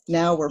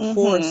 Now we're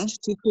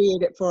forced to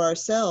create it for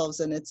ourselves,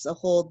 and it's a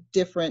whole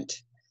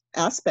different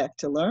aspect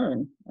to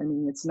learn. I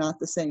mean, it's not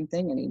the same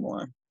thing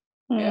anymore.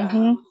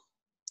 Yeah.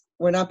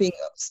 We're not being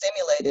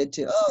stimulated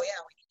to, oh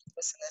yeah, we can do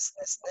this and this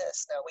and this and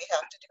this. No, we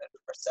have to do it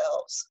for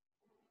ourselves.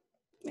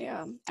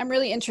 Yeah. I'm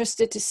really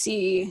interested to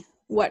see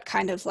what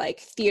kind of like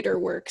theater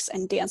works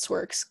and dance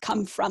works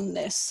come from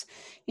this,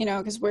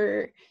 because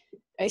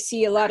I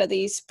see a lot of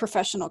these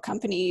professional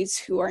companies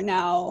who are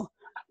now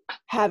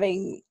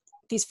having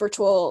these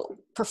virtual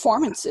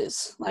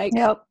performances. Like,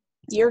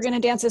 you're going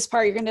to dance this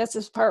part, you're going to dance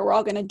this part, we're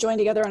all going to join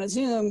together on a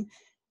Zoom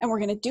and we're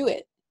going to do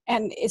it.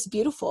 And it's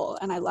beautiful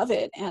and I love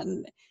it.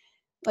 And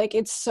like,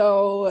 it's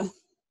so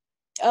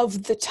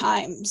of the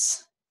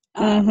times.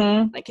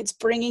 Like, it's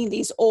bringing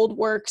these old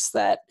works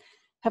that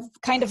have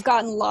kind of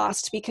gotten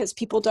lost because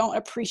people don't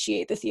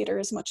appreciate the theater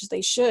as much as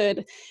they should.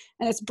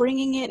 And it's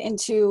bringing it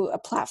into a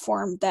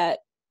platform that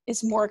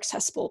is more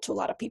accessible to a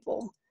lot of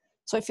people.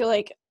 So I feel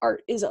like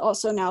art is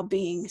also now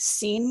being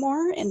seen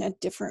more in a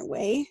different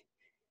way.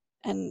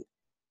 And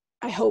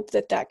I hope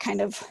that that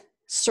kind of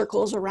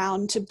circles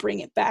around to bring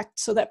it back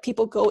so that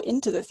people go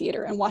into the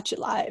theater and watch it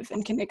live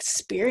and can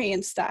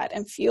experience that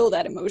and feel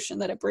that emotion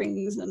that it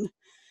brings. And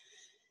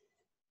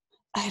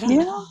I don't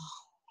know.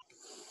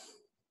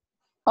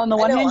 On the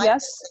one hand,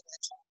 yes.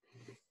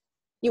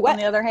 You what? On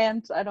the other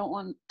hand, I don't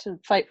want to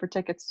fight for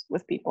tickets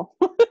with people.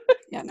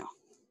 Yeah, no.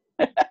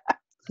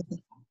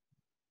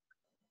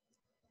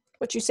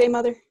 What you say,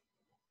 Mother?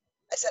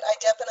 I said, I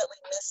definitely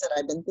miss it.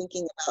 I've been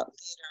thinking about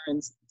theater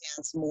and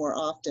dance more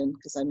often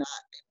because I'm not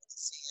able to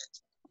see it.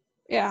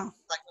 Yeah.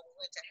 Like when we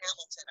went to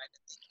Hamilton, I've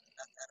been thinking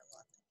about that a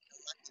lot.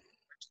 I'd like to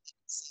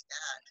even see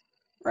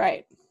that.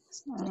 Right.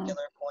 This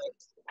particular point.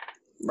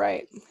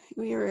 Right.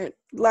 We were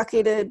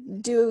lucky to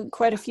do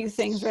quite a few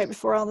things right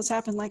before all this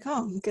happened. Like,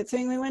 oh, good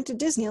thing we went to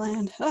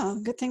Disneyland. Oh,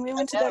 good thing we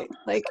went to that.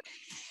 Like,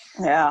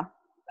 yeah.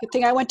 Good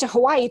thing I went to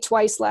Hawaii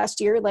twice last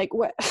year. Like,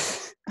 what?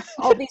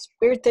 All these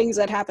weird things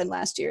that happened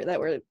last year that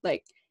were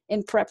like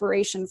in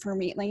preparation for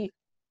me. Like,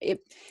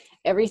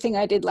 everything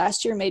I did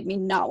last year made me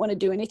not want to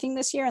do anything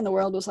this year. And the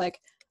world was like,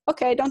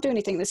 okay, don't do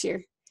anything this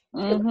year.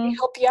 Let me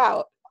help you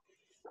out.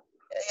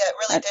 Yeah, it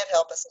really did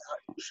help us out.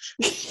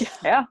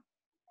 Yeah.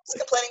 I was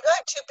complaining, oh,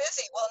 I'm too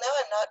busy. Well, now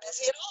I'm not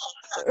busy at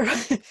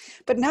all.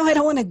 But now I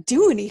don't want to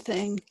do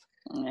anything.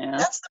 Yeah.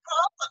 That's the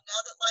problem.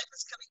 Now that life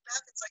is coming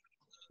back, it's like,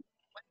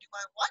 what do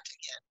I want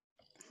again?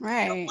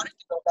 Right. I don't want it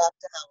to go back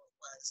to how it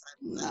was.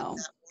 No.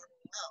 That worn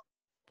out.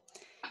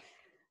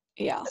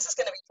 Yeah. This is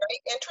going to be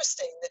very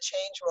interesting, the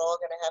change we're all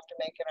going to have to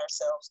make in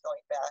ourselves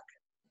going back.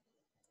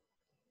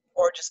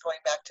 Or just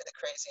going back to the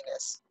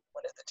craziness.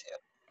 One of the two.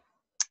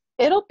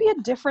 It'll be a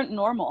different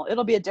normal.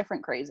 It'll be a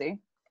different crazy,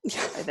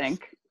 I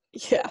think.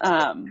 Yeah.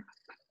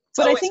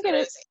 But I think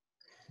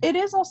it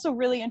is also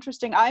really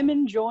interesting. I'm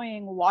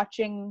enjoying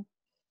watching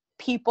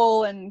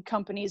people and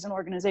companies and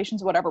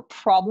organizations, whatever,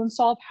 problem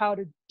solve how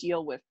to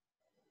deal with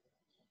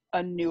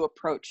a new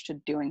approach to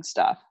doing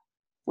stuff,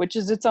 which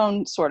is its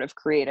own sort of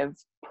creative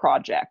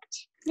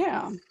project.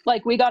 Yeah.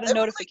 Like we got a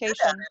notification.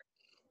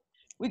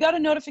 We got a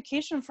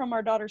notification from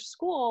our daughter's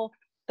school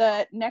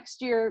that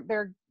next year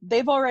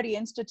they've already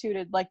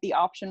instituted like the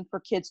option for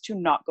kids to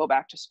not go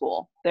back to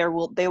school. They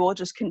will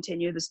just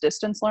continue this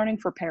distance learning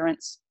for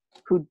parents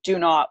who do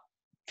not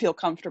feel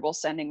comfortable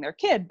sending their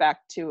kid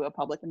back to a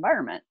public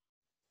environment.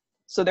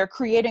 So they're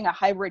creating a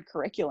hybrid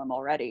curriculum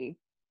already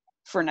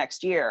for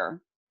next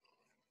year.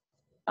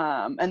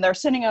 And they're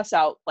sending us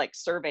out like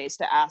surveys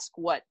to ask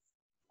what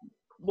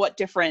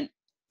different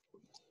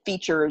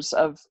features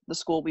of the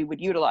school we would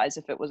utilize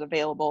if it was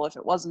available, if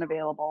it wasn't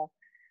available,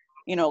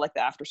 like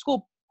the after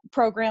school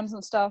programs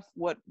and stuff.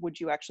 What would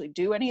you actually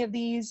do any of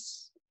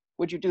these?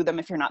 Would you do them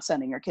if you're not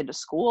sending your kid to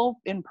school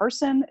in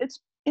person?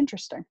 It's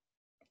interesting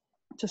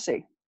to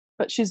see,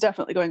 but she's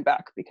definitely going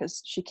back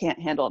because she can't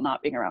handle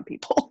not being around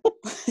people.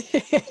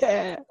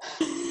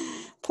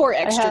 Poor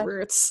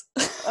extroverts.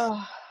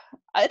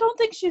 I don't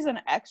think she's an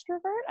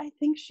extrovert. I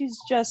think she's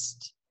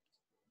just,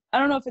 I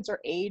don't know if it's her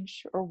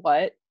age or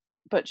what,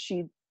 but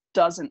she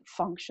doesn't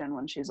function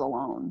when she's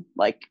alone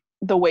like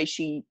the way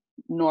she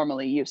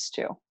normally used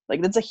to.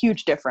 Like that's a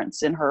huge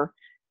difference in her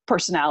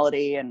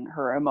personality and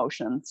her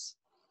emotions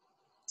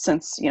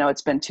since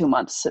it's been 2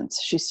 months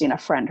since she's seen a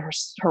friend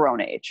her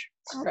own age,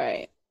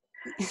 right?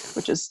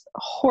 Which is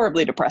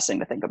horribly depressing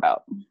to think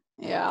about.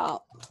 Yeah,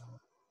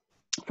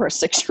 for a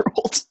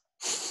 6-year-old.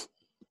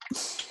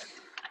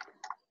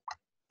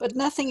 But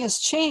nothing has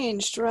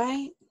changed,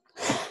 right?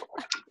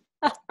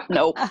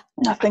 Nope,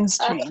 nothing's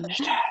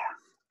changed.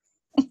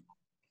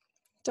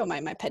 Don't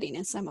mind my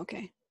pettiness. I'm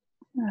okay.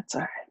 That's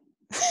all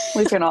right.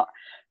 We can all.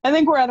 I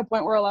think we're at a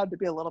point where we're allowed to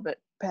be a little bit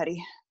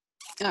petty.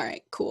 All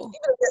right, cool.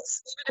 Even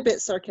a bit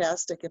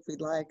sarcastic if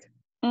we'd like.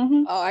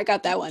 Mm-hmm. Oh, I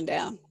got that one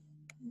down.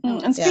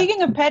 And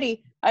speaking of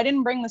petty, I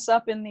didn't bring this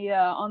up in the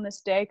on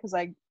this day because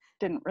I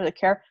didn't really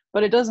care,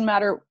 but it doesn't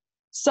matter.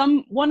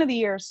 One of the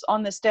years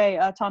on this day,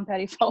 Tom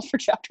Petty fell for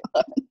Chapter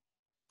 11.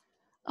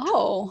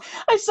 Oh.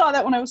 I saw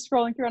that when I was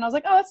scrolling through, and I was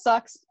like, "Oh, that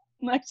sucks."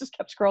 And I just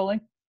kept scrolling.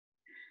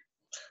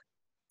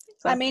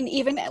 So. I mean,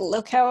 even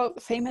look how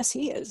famous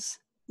he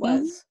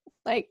was.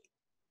 Like,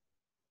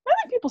 I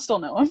think people still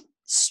know him.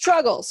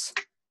 Struggles.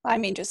 I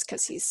mean, just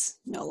because he's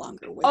no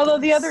longer with Although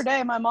us. the other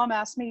day, my mom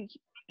asked me,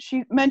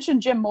 she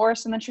mentioned Jim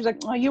Morris, and then she was like,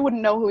 "Oh, you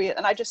wouldn't know who he is."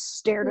 And I just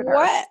stared at her.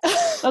 What?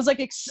 I was like,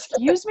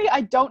 "Excuse me,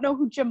 I don't know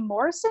who Jim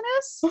Morrison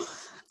is?"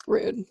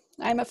 Rude.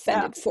 I'm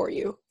offended for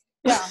you.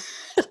 Yeah.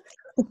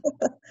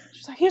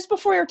 She's like, "He's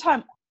before your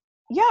time."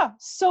 Yeah,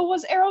 so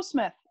was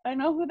Aerosmith. I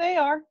know who they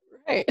are.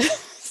 Right.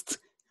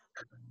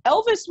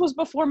 Elvis was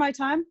before my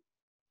time.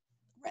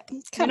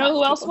 You know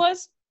who else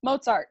was?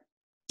 Mozart.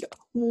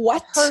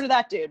 What? I've heard of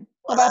that dude.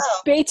 What about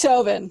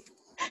Beethoven?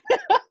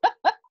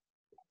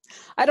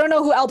 I don't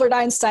know who Albert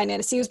Einstein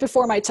is. He was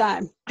before my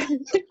time. I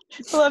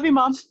love you,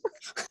 Mom.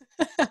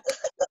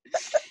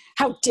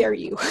 How dare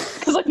you?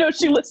 Because I know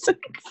she listens.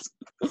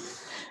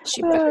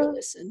 She better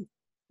listen.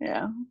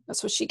 Yeah.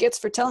 That's what she gets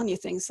for telling you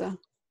things, though.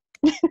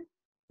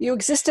 You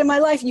exist in my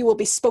life, you will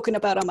be spoken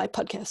about on my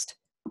podcast.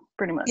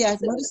 Pretty much. Yeah,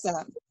 I've noticed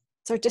that.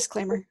 It's our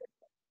disclaimer.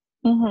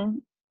 Mm-hmm.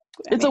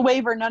 It's a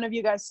waiver none of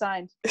you guys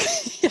signed.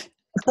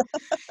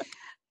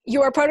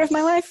 You are part of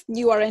my life.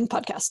 You are in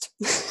podcast.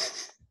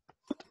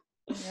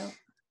 Yeah.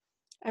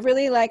 I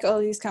really like all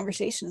these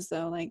conversations,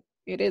 though. Like,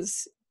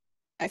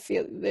 I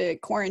feel the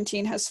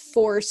quarantine has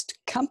forced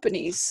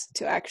companies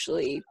to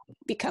actually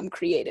become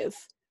creative.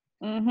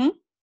 Mm-hmm.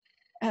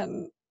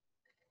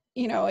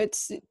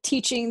 It's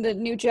teaching the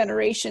new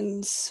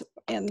generations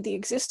and the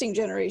existing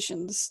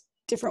generations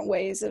different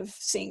ways of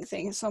seeing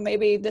things. So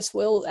maybe this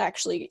will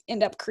actually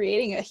end up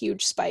creating a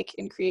huge spike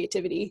in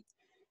creativity.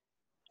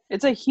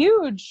 It's a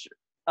huge,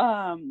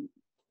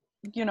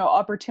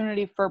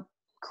 opportunity for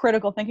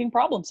critical thinking,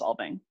 problem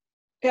solving.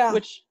 Yeah.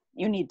 Which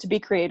you need to be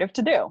creative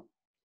to do.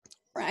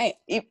 Right.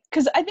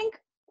 Because I think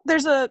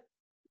there's a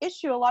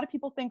issue. A lot of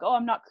people think, oh,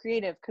 I'm not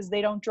creative because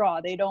they don't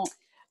draw, they don't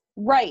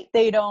write,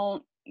 they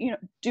don't,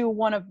 do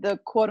one of the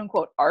quote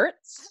unquote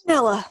arts.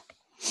 Vanilla.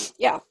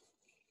 Yeah.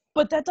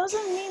 But that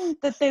doesn't mean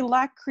that they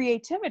lack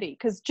creativity,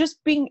 because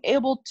just being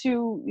able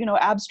to,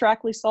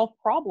 abstractly solve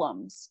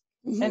problems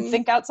and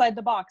think outside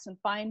the box and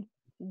find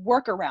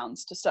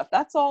workarounds to stuff,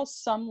 that's all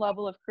some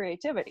level of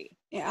creativity.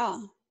 Yeah.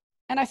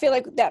 And I feel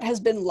like that has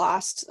been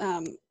lost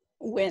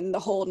when the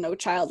whole No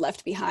Child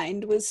Left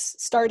Behind was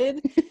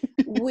started.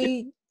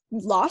 We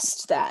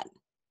lost that.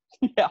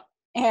 Yeah.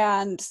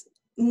 And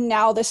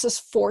now this is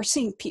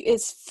forcing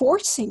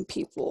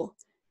people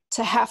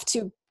to have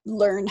to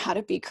learn how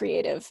to be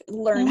creative,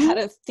 learn how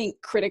to think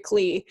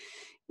critically,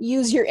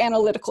 use your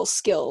analytical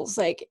skills.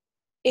 Like,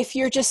 if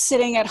you're just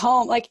sitting at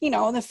home, like, in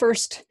the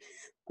first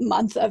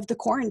month of the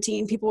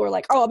quarantine, people were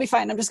like, oh, I'll be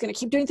fine, I'm just going to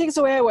keep doing things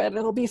the way I would,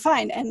 it'll be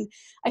fine. And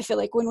I feel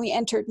like when we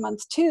entered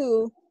month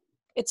 2,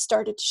 it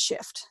started to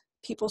shift.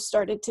 People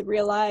started to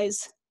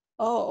realize,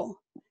 oh,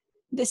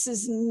 this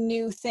is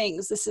new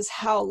things, this is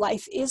how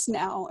life is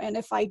now, and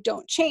if I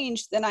don't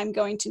change, then I'm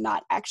going to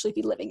not actually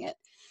be living it.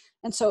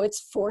 And so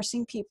it's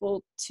forcing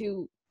people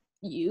to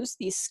use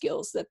these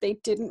skills that they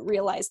didn't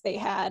realize they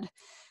had.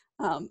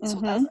 So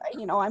that's,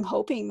 I'm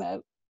hoping that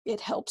it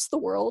helps the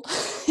world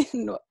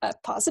in a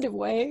positive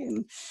way.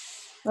 And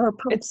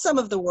it's some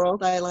of the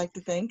world, I like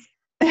to think.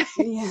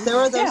 Yeah. There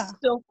are those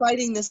still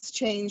fighting this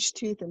change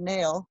tooth and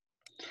nail.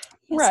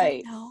 Yes,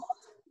 right.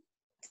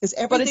 Because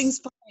everything's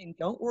fine.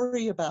 Don't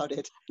worry about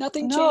it.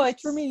 Nothing changed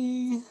for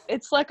me.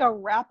 It's like a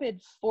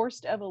rapid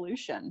forced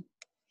evolution.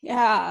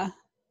 Yeah.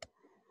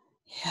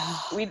 Yeah.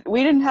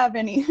 We didn't have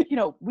any,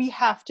 we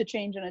have to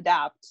change and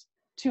adapt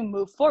to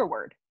move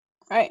forward.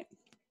 Right.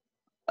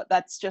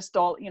 That's just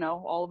all,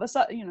 all of us,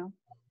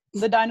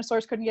 the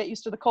dinosaurs couldn't get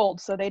used to the cold,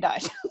 so they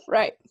died.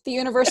 Right. The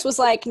universe was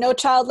like, No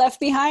Child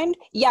Left Behind?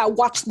 Yeah,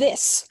 watch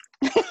this.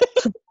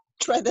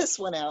 Try this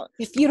one out.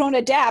 If you don't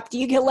adapt,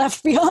 you get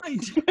left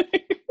behind.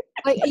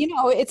 Like,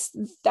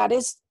 that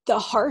is the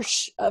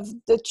harsh of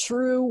the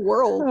true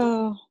world.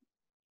 Oh.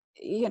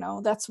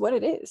 That's what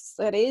it is.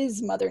 That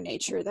is Mother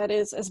Nature. That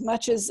is, as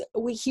much as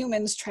we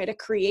humans try to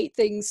create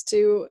things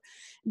to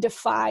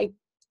defy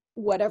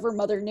whatever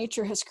Mother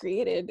Nature has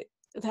created,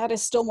 that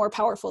is still more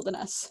powerful than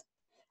us.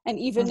 And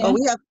even if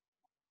we have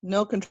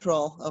no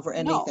control over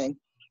anything.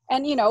 No.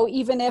 And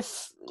even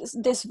if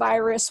this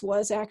virus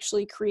was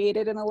actually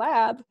created in a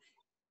lab,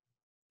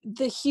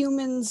 the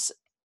humans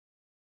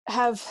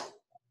have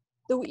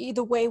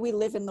the way we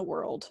live in the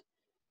world,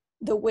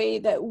 the way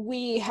that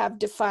we have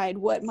defied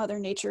what Mother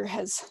Nature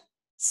has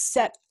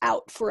set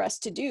out for us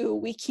to do.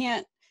 We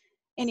can't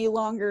any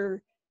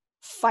longer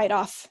fight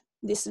off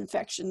this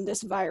infection,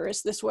 this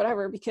virus, this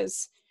whatever,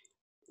 because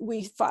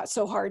we fought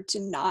so hard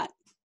to not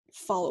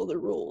follow the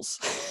rules.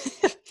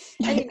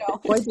 And,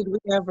 boy, did we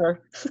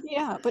ever.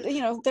 Yeah, but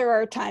there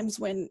are times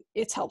when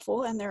it's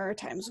helpful and there are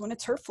times when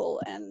it's hurtful,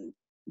 and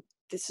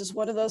this is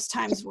one of those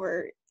times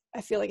where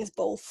I feel like it's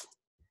both.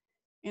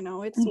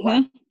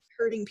 It's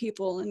hurting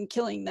people and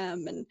killing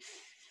them, and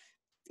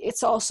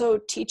it's also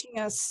teaching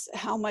us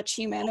how much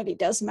humanity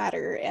does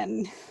matter.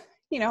 And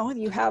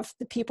you have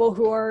the people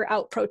who are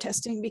out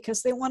protesting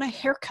because they want a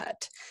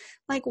haircut.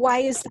 Like, why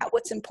is that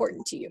what's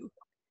important to you?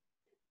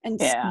 And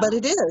but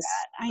it is.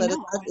 But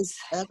it's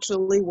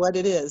actually what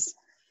it is.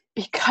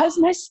 Because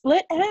my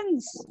split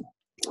ends.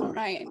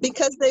 Right.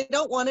 Because they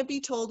don't want to be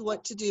told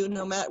what to do,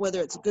 no matter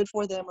whether it's good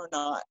for them or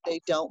not.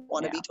 They don't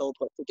want to be told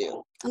what to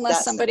do.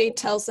 Unless somebody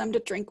tells them to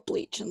drink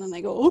bleach, and then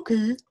they go,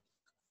 okay.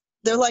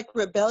 They're like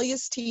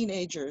rebellious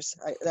teenagers.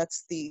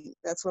 That's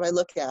what I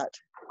look at.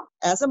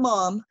 As a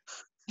mom,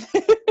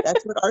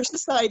 that's what our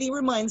society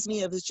reminds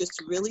me of, is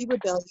just really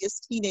rebellious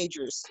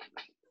teenagers.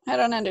 I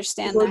don't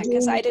understand that,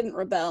 because I didn't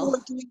rebel. We're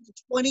doing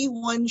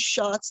 21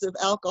 shots of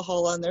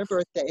alcohol on their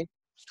birthday.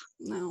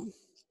 No,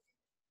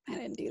 I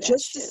didn't do that.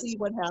 Just to see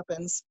what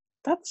happens.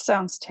 That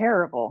sounds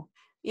terrible.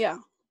 Yeah.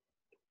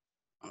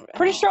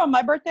 Pretty sure on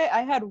my birthday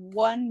I had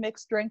one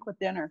mixed drink with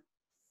dinner.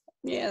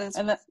 Yeah,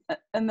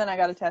 and then I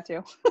got a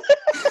tattoo.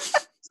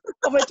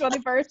 on my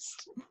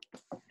 21st.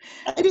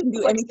 I didn't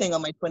do anything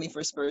on my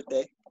 21st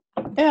birthday.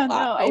 Yeah, no,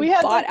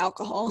 I bought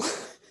alcohol.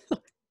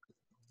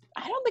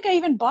 I don't think I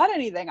even bought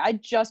anything. I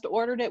just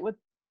ordered it with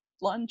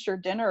lunch or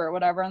dinner or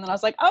whatever, and then I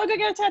was like, "Oh, go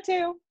get a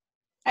tattoo."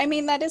 I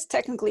mean, that is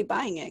technically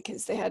buying it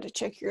because they had to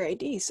check your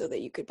ID so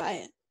that you could buy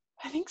it.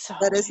 I think so.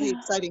 That is the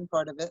exciting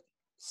part of it.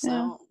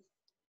 So,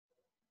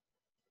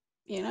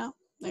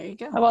 there you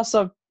go. I'm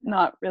also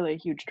not really a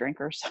huge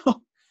drinker,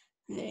 so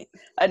Right.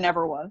 I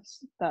never was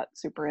that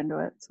super into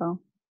it. So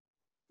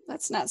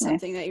That's not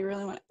something that you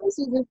really want.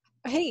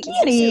 Hey,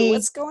 Kitty. Zuzu,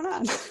 what's going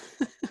on? Look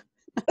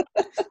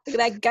at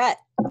that gut.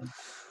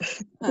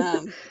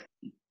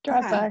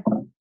 Drive by.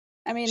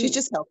 I mean, She's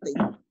just healthy.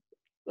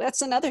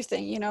 That's another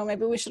thing.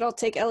 Maybe we should all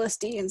take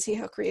LSD and see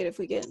how creative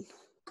we get.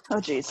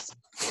 Oh, geez.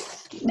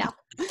 No,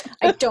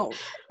 I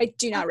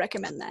do not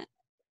recommend that.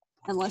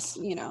 Unless,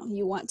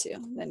 you want to,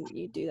 then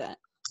you do that.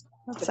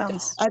 That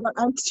sounds...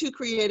 I'm too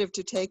creative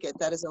to take it.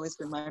 That has always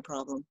been my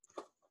problem.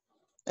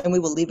 And we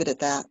will leave it at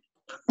that.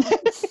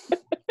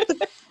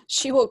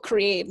 She will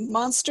create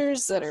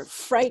monsters that are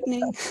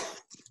frightening.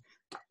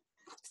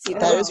 See,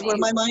 that is where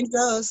my mind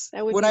goes.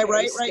 When I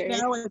write scary.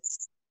 right now,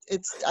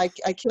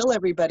 I kill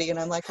everybody, and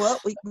I'm like, well,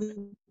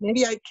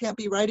 maybe I can't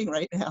be writing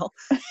right now.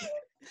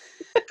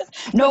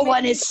 No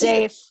one is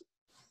safe.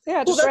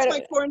 Yeah, well, that's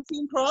my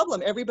quarantine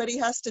problem. Everybody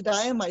has to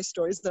die in my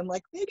stories. I'm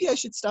like, maybe I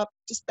should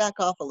just back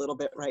off a little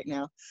bit right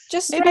now.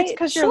 Just maybe it's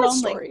because you're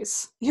lonely.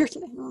 Stories.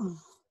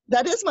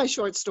 That is my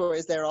short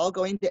stories. They're all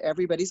going to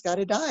everybody's got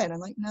to die, and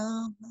I'm like,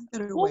 no, I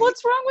better wait. Well,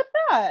 what's wrong with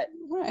that?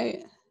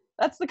 Right.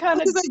 That's the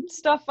kind of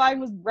stuff I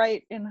would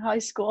write in high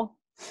school.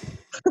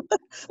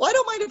 Well, I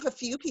don't mind if a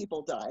few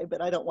people die,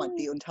 but I don't want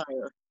the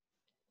entire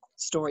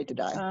story to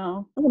die.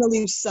 Oh. I'm going to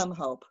leave some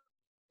hope.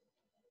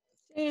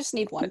 You just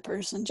need one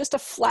person, just a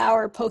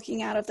flower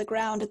poking out of the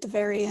ground at the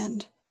very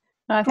end.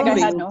 I think I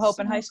had no hope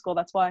in high school.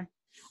 That's why.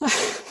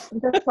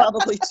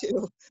 Probably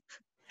too.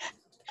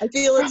 I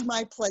feel it's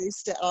my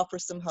place to offer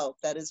some hope.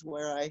 That is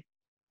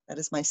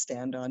my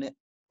stand on it.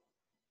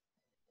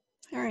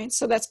 All right.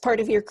 So that's part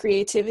of your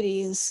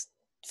creativity is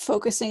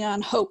focusing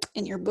on hope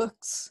in your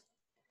books.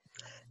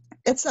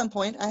 At some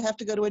point, I have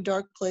to go to a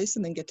dark place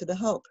and then get to the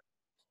hope.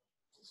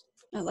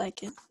 I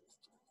like it.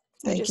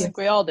 Thank you. I think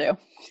we all do.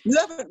 You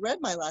haven't read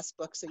my last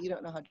book, so you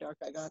don't know how dark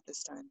I got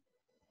this time.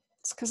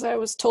 It's because I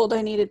was told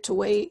I needed to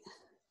wait.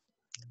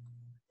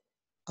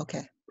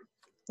 Okay.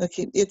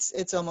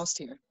 It's almost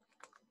here.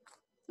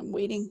 I'm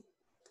waiting.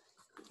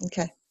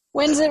 Okay.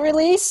 When's it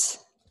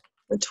release?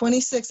 The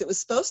 26th. It was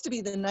supposed to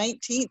be the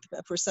 19th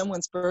for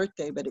someone's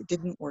birthday, but it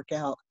didn't work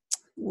out.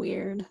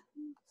 Weird.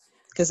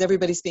 Because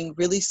everybody's being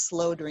really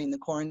slow during the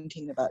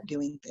quarantine about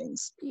doing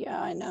things.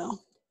 Yeah, I know.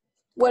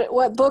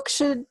 What book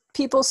should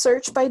people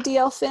search by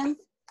D.L. Finn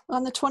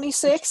on the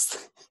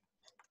 26th?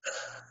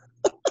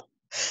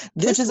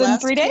 Which is in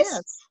 3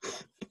 days?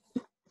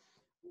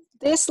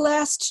 This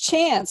Last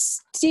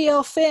Chance.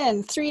 D.L.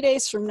 Finn, 3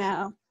 days from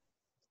now.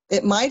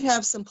 It might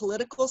have some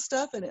political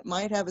stuff, and it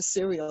might have a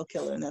serial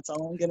killer, and that's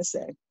all I'm going to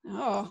say.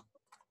 Oh.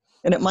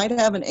 And it might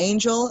have an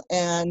angel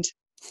and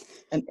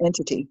an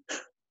entity.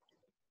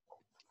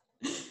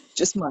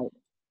 Just might.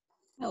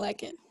 I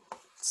like it.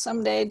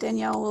 Someday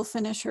Danielle will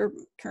finish her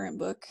current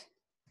book.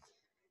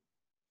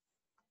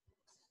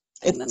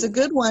 It's a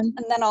good one.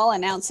 And then I'll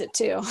announce it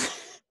too.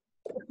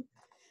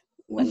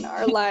 When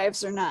our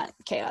lives are not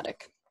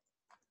chaotic.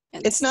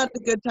 It's not a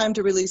good time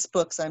to release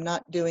books. I'm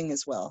not doing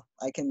as well.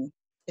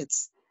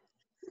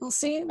 We'll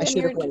see. I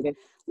should have waited.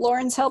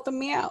 Lauren's helping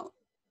me out.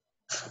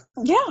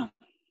 Yeah.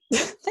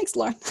 Thanks,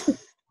 Lauren.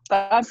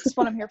 That's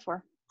what I'm here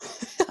for.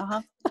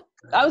 Uh-huh.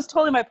 That was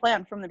totally my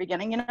plan from the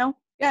beginning,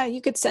 Yeah,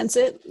 you could sense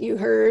it. You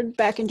heard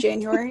back in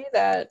January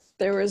that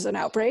there was an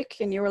outbreak,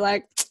 and you were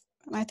like,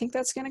 I think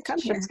that's going to come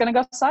here. It's going to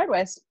go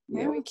sideways.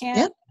 Yeah, we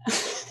can't.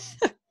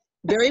 Yeah.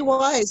 Very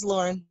wise,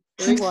 Lauren.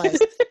 Very wise.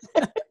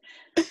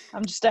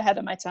 I'm just ahead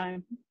of my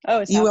time.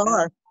 Oh, you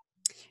are.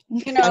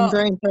 I'm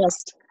very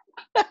impressed.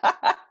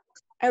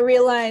 I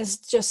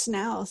realized just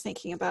now,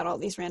 thinking about all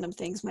these random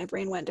things, my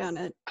brain went down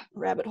a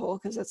rabbit hole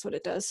because that's what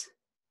it does.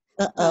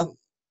 Uh-oh.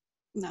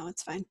 No,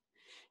 it's fine.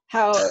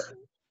 How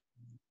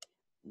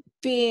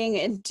being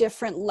in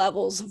different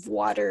levels of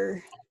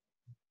water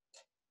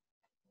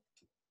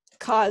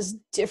caused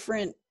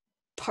different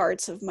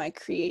parts of my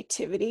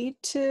creativity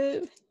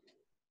to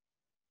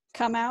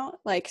come out.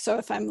 Like, so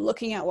if I'm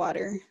looking at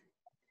water,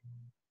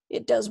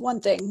 it does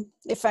one thing.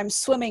 If I'm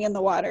swimming in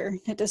the water,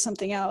 it does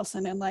something else.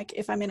 And then like,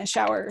 if I'm in a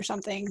shower or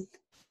something,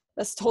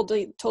 that's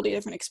totally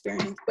different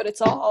experience, but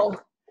it's all,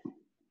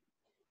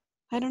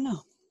 I don't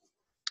know.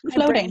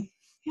 Floating.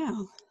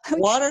 Yeah.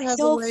 Water has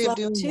a way of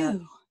doing too.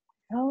 that.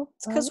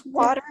 It's because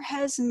water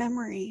has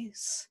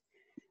memories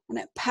and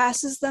it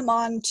passes them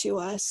on to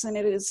us, and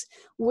it is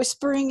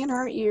whispering in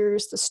our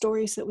ears the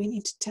stories that we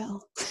need to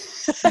tell.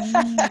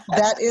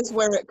 That is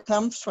where it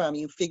comes from.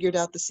 You figured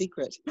out the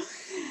secret.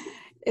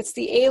 It's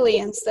the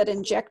aliens that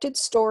injected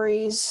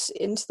stories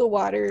into the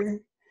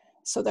water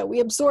so that we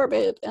absorb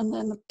it, and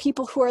then the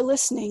people who are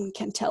listening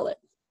can tell it.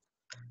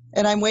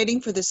 And I'm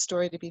waiting for this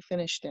story to be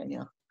finished,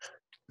 Danielle.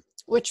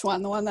 Which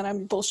one? The one that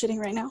I'm bullshitting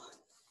right now?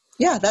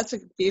 Yeah,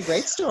 be a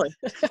great story.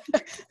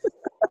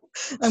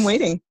 I'm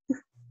waiting.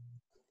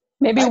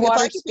 Maybe If I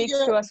water could speaks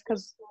figure to out- us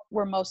because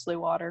we're mostly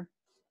water.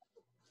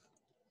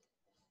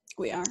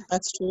 We are.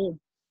 That's true.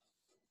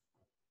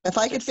 If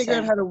I could Just figure out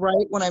saying. how to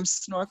write when I'm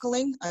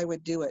snorkeling, I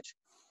would do it.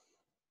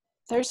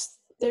 There's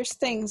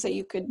things that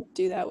you could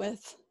do that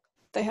with.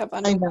 They have I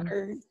know.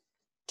 underwater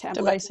tablets.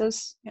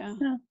 Devices. Yeah.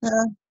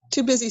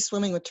 Too busy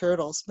swimming with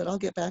turtles, but I'll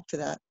get back to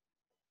that.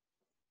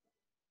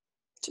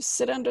 Just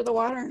sit under the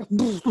water.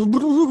 It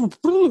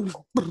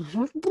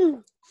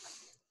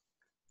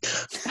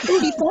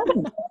would be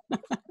fun.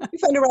 It'd be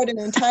fun to write an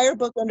entire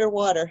book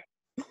underwater.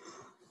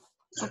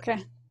 Okay.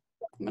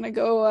 I'm going to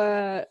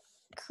go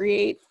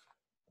create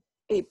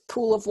a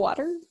pool of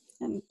water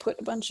and put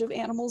a bunch of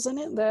animals in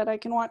it that I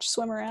can watch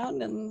swim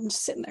around and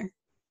just sit in there.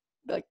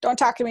 Be like, don't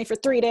talk to me for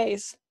 3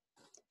 days.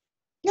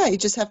 Yeah, you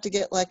just have to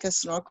get like a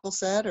snorkel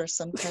set or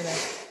some kind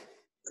of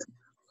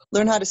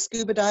learn how to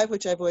scuba dive,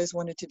 which I've always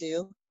wanted to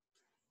do.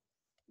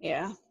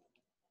 Yeah.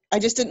 I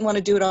just didn't want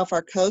to do it off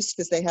our coast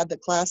because they had the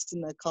class in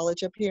the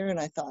college up here, and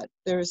I thought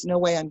there is no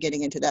way I'm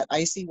getting into that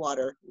icy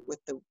water with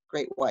the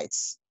great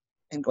whites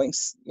and going,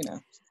 It's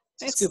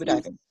scuba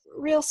diving.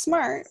 real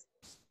smart.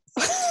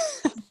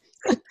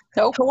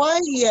 Nope. Hawaii,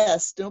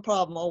 yes, no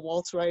problem. I'll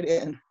waltz right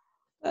in.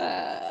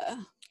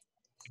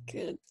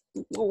 Good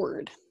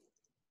Lord.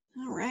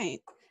 All right.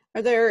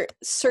 Are there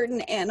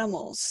certain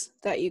animals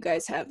that you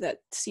guys have that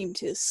seem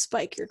to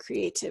spike your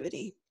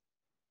creativity?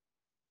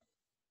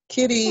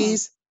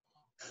 Kitties.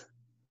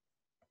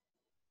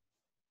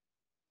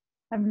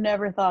 I've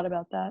never thought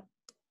about that.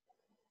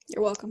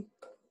 You're welcome.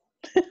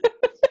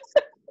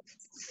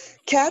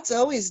 Cats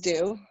always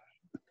do.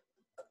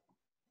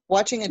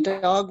 Watching a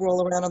dog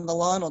roll around on the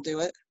lawn will do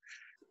it.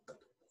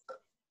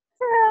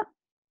 Yeah.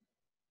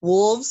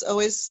 Wolves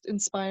always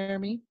inspire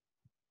me.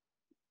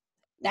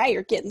 Now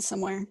you're getting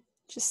somewhere.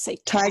 Just say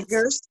cats.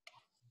 Tigers.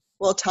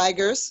 Well,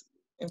 tigers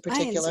in Lions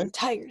particular. and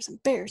tigers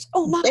and bears.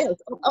 Oh my.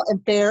 Bears. Oh,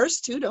 and bears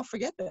too. Don't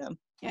forget them.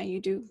 Yeah, you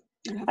do.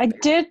 You have I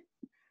bears. did.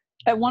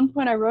 At one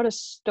point, I wrote a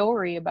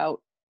story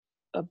about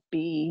a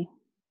bee.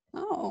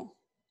 Oh,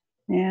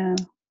 Yeah.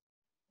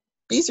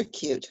 Bees are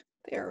cute.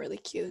 they are really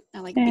cute. I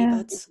like Yeah. bee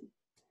butts.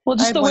 Well, I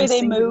just had the one way they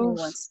sing to me move.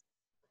 once.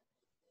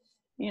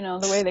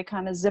 The way they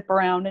kind of zip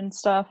around and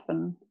stuff.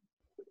 And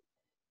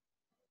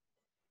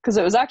because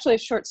it was actually a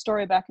short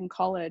story back in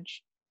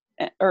college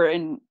or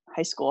in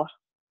high school.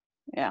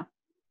 Yeah.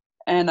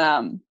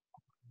 And,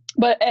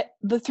 but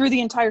through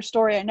the entire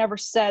story, I never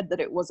said that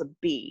it was a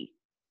bee.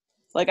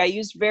 Like I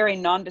used very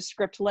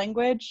nondescript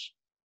language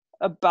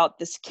about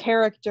this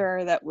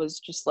character that was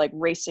just like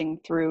racing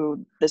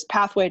through this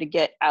pathway to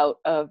get out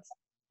of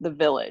the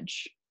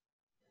village.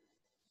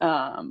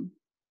 And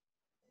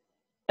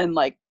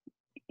like,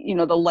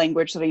 the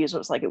language that I used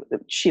was like,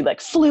 she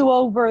like flew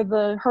over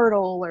the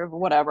hurdle or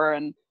whatever.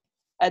 And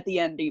at the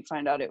end, you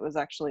find out it was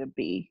actually a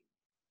bee.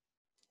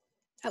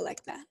 I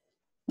like that.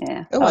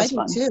 Yeah. Oh, that I was do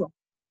fun. too.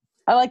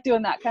 I like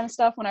doing that kind of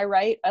stuff when I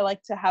write. I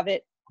like to have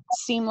it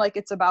seem like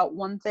it's about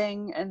one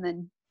thing and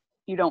then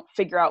you don't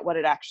figure out what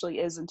it actually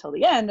is until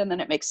the end, and then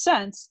it makes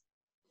sense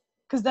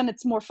because then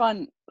it's more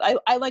fun.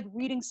 I like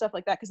reading stuff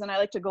like that because then I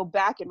like to go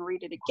back and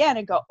read it again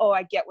and go, oh,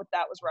 I get what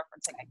that was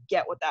referencing. I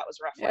get what that was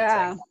referencing.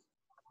 Yeah.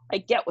 I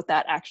get what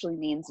that actually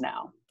means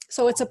now.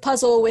 So it's a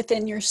puzzle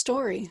within your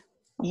story.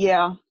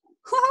 Yeah.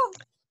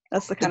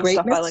 That's the kind of great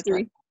stuff I like to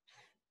mystery.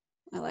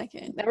 write. I like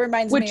it. That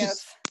reminds me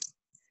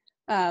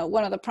of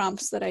one of the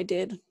prompts that I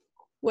did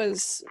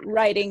was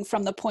writing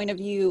from the point of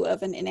view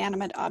of an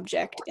inanimate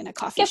object in a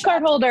coffee Gift shop.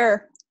 card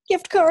holder.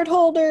 Gift card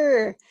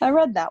holder. I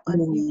read that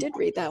one. You did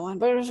read that one,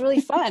 but it was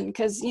really fun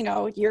because,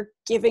 you're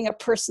giving a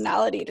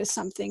personality to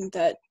something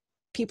that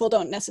people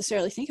don't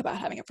necessarily think about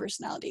having a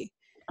personality.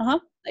 Uh-huh.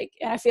 And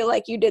I feel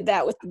like you did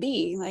that with the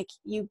bee. Like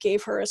you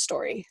gave her a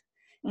story.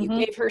 You Mm-hmm.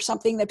 gave her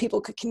something that people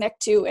could connect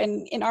to.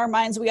 And in our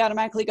minds, we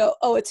automatically go,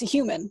 oh, it's a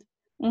human.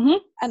 Mm-hmm.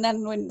 And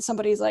then when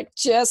somebody's like,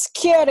 just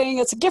kidding,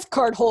 it's a gift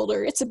card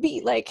holder, it's a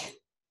bee, like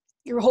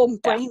your whole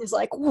brain is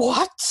like,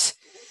 what?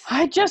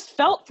 I just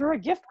felt through a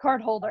gift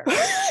card holder.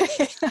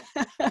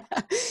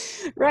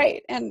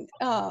 Right. And,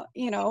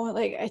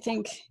 I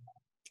think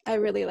I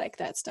really like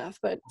that stuff.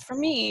 But for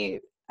me,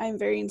 I'm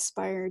very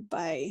inspired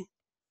by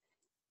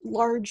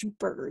large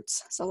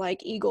birds. So like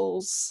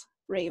eagles,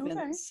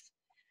 ravens.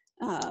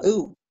 Okay.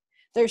 Ooh.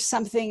 There's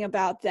something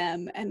about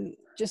them and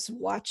just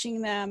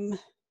watching them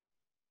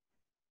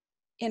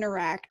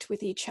interact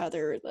with each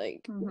other,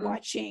 like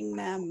watching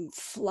them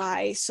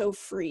fly so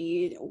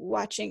free,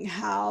 watching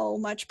how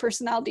much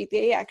personality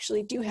they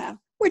actually do have.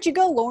 Where'd you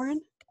go,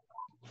 Lauren?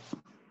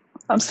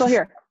 I'm still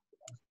here.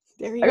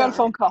 There you I got are. a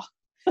phone call.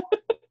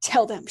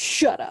 Tell them,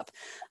 shut up.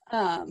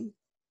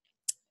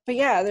 But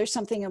yeah, there's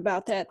something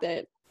about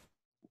that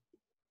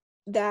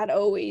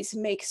always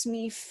makes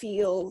me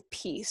feel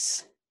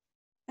peace.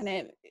 And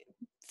it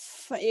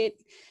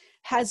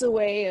has a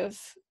way of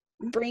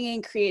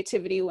bringing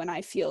creativity when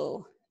I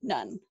feel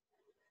none.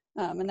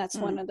 And that's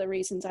one of the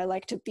reasons I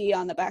like to be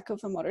on the back of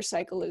a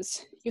motorcycle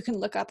is you can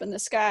look up in the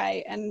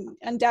sky and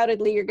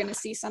undoubtedly you're going to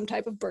see some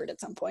type of bird at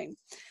some point.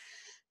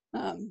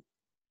 And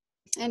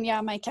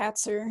yeah, my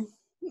cats are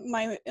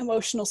my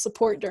emotional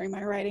support during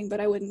my writing,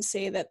 but I wouldn't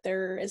say that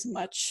they're as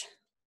much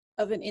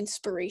of an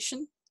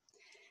inspiration.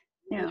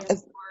 Yeah.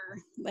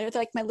 They're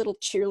like my little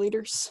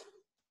cheerleaders.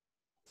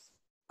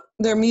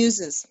 They're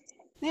muses.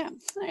 Yeah,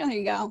 there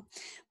you go.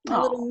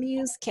 My little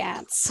muse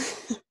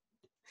cats.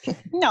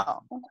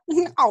 No.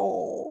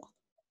 Oh.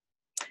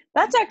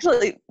 That's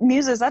actually,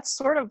 muses, that's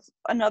sort of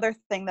another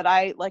thing that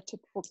I like to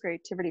pull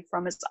creativity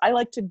from is I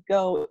like to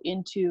go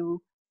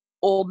into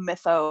old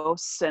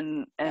mythos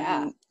and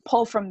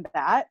pull from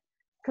that.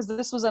 Because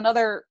this was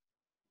another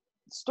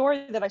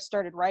story that I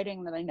started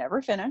writing that I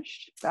never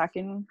finished back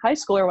in high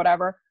school or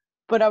whatever.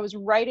 But I was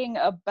writing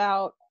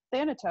about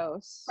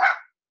Thanatos.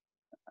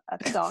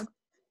 That's a dog.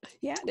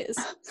 Yeah, it is.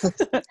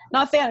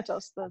 Not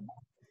Thanatos, the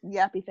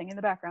yappy thing in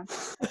the background.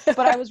 But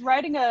I was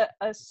writing a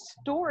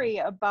story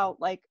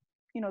about, like,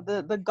 you know,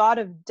 the god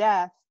of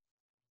death.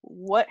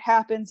 What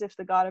happens if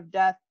the god of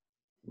death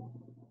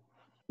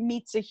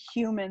meets a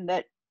human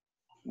that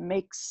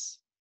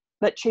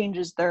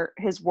changes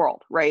his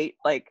world, right?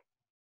 Like,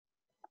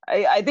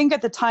 I think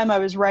at the time I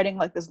was writing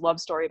like this love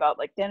story about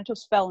like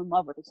Thanatos fell in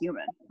love with a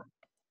human.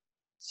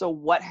 So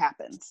what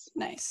happens?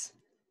 Nice.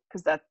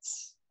 Because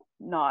that's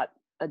not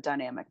a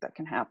dynamic that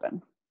can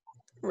happen.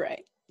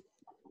 Right.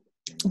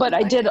 But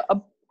I did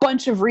a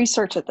bunch of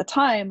research at the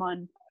time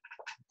on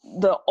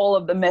all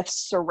of the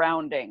myths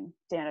surrounding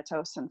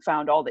Thanatos and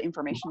found all the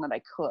information that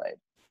I could.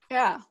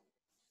 Yeah.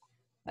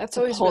 That's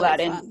always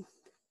really fun.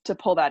 To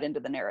pull that into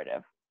the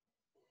narrative.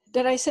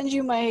 Did I send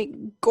you my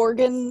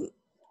Gorgon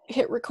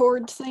hit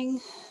record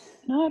thing?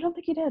 No, I don't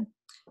think you did.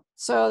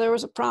 So there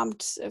was a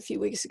prompt a few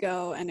weeks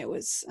ago, and it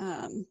was,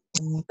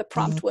 the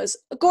prompt was,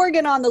 a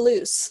Gorgon on the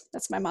loose.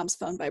 That's my mom's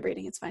phone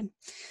vibrating, it's fine.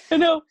 I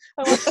know.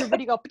 I watched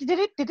everybody go,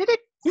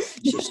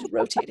 she's just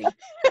rotating.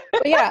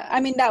 But yeah, I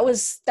mean, that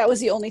was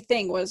the only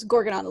thing was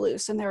Gorgon on the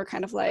loose. And they were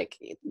kind of like,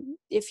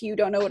 if you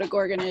don't know what a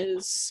Gorgon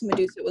is,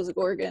 Medusa was a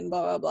Gorgon,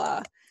 blah,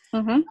 blah,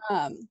 blah.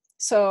 Mm-hmm.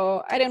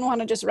 So I didn't want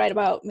to just write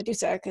about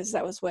Medusa because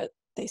that was what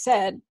they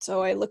said.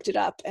 So I looked it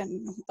up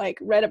and like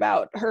read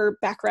about her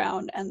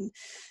background and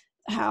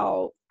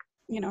how,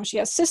 you know, she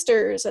has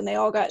sisters and they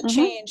all got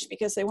changed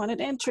because they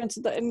wanted entrance.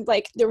 And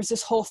like, there was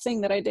this whole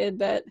thing that I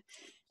did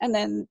and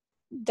then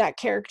that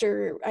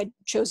character, I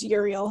chose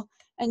Uriel,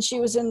 and she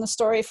was in the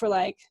story for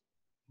like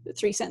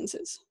 3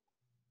 sentences.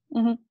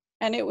 Mm-hmm.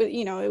 And it was,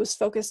 you know, it was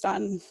focused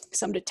on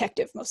some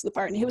detective most of the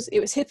part. And it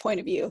was his point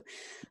of view.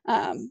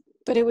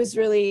 But it was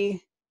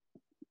really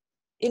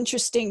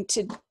interesting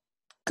to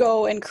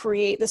go and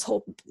create this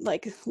whole,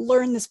 like,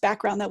 learn this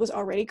background that was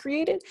already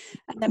created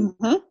and then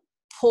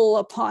pull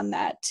upon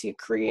that to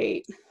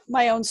create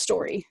my own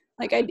story.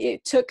 Like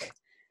it took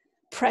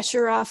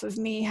pressure off of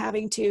me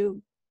having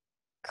to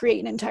create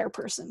an entire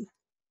person.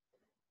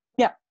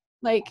 Yeah.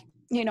 Like,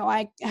 you know,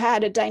 I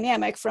had a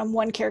dynamic from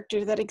one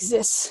character that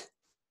exists,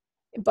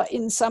 but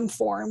in some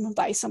form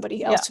by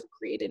somebody else who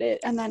created it.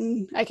 And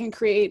then I can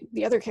create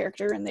the other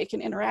character and they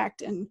can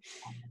interact. And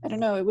I don't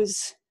know, it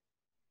was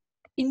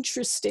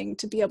interesting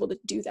to be able to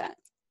do that.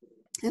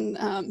 And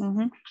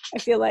I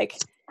feel like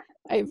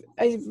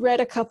I've read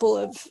a couple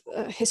of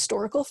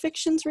historical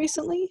fictions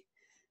recently,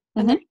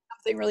 and there's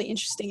something really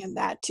interesting in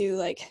that too,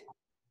 like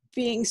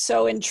being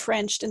so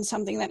entrenched in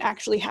something that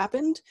actually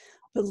happened,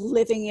 but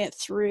living it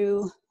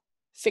through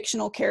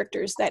fictional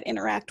characters that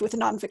interact with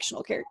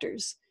non-fictional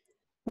characters.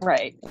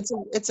 Right.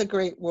 It's a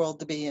great world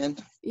to be in.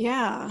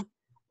 Yeah.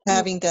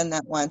 Having done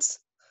that once.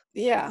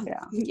 Yeah.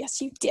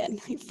 Yes, you did.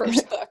 Your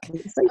first book.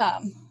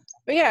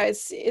 But yeah,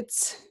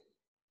 it's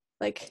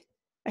like,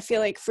 I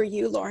feel like for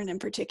you, Lauren, in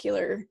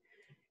particular,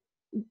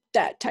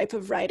 that type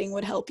of writing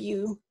would help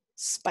you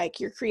spike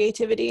your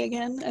creativity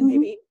again and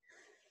maybe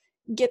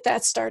get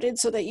that started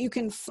so that you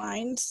can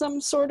find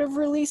some sort of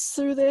release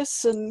through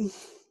this. And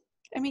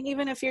I mean,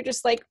 even if you're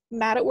just like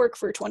mad at work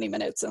for 20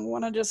 minutes and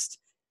want to just,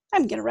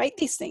 I'm going to write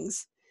these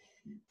things.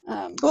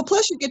 Well,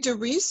 plus you get to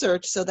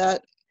research, so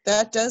that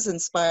does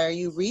inspire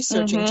you,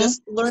 researching,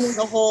 just learning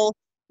the whole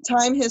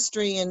time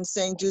history and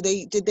saying,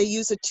 did they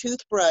use a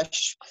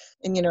toothbrush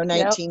in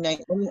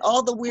 1990? I mean,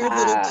 all the weird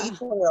little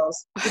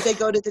details. Did they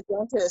go to the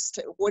dentist?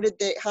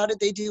 How did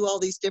they do all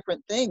these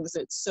different things?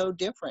 It's so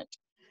different.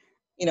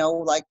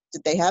 Like,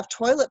 did they have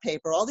toilet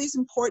paper? All these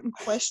important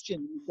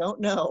questions you don't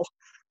know.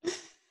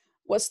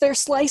 What's their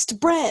sliced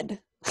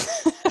bread?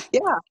 Yeah,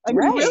 I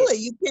mean, really,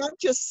 you can't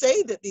just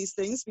say that these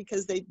things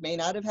because they may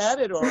not have had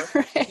it, or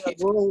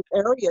rural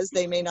areas,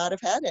 they may not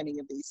have had any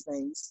of these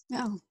things.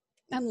 No.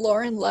 And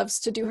Lauren loves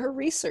to do her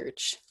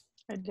research.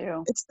 I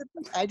do.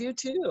 I do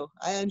too.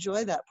 I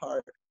enjoy that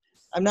part.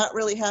 I'm not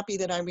really happy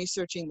that I'm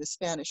researching the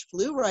Spanish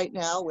flu right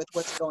now with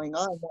what's going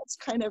on. That's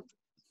kind of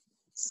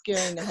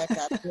scaring the heck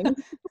out of me.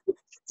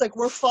 It's like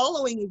we're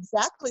following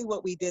exactly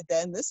what we did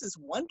then. This is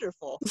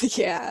wonderful.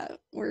 Yeah,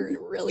 we're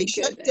really good.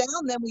 We shut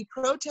down, then we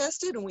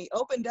protested, and we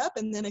opened up,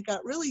 and then it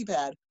got really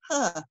bad.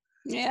 Huh.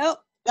 Yep.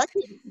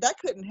 That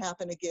couldn't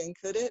happen again,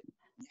 could it?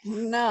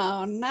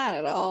 No, not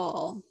at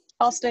all.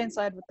 I'll stay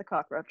inside with the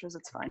cockroaches.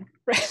 It's fine.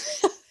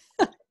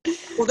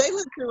 Well, they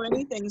live through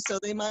anything, so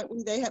they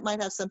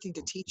might have something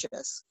to teach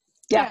us.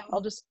 Yeah,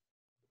 I'll just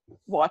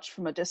watch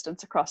from a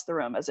distance across the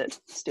room as it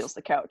steals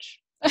the couch.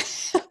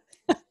 It's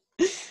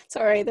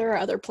all right. There are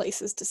other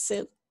places to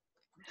sit.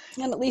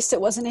 And at least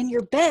it wasn't in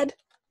your bed.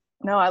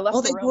 No, I left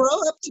Well, the they room.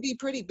 grow up to be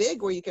pretty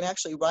big where you can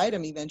actually ride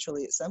them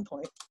eventually at some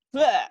point.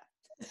 No.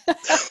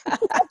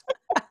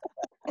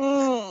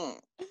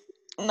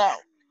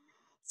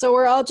 So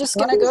we're all just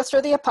going to go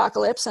through the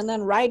apocalypse and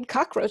then ride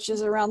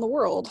cockroaches around the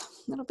world.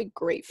 That'll be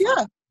great fun.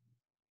 Yeah.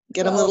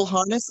 Get them little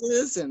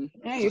harnesses and.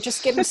 Yeah, you're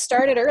just getting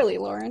started early,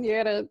 Lauren. You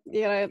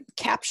gotta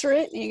capture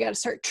it and you gotta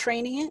start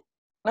training it.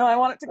 No, I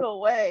want it to go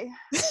away.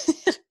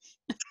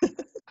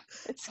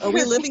 Are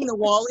we living the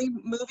Wall-E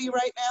movie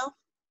right now?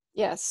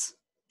 Yes.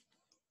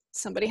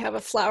 Somebody have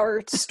a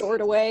flower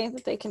stored away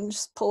that they can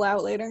just pull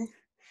out later.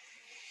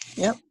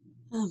 Yep.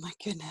 Oh my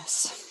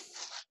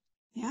goodness.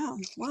 Yeah,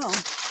 well,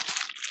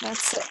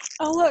 that's it.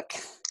 Oh look,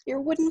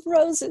 your wooden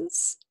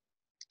roses.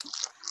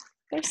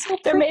 They're so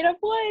pretty. They're made of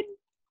wood.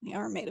 They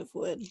are made of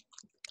wood.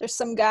 There's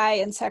some guy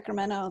in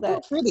Sacramento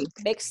that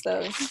makes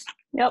those.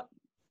 Yep.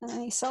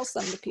 And he sells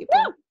them to people.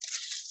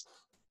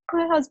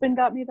 My husband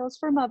got me those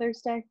for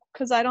Mother's Day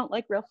because I don't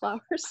like real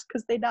flowers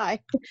because they die.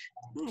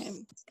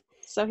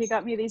 So he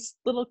got me these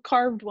little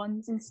carved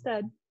ones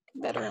instead.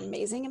 That are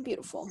amazing and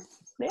beautiful.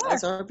 They are.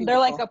 Those are beautiful.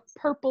 They're like a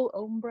purple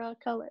ombre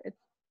color.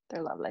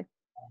 They're lovely.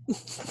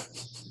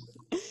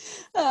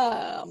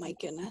 Oh my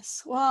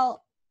goodness.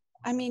 Well,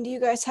 I mean, do you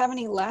guys have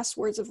any last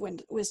words of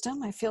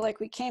wisdom? I feel like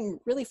we came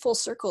really full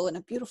circle in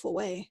a beautiful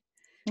way.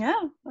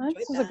 Yeah,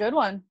 this is a good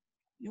one.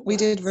 We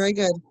did very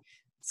good.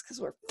 It's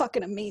because we're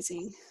fucking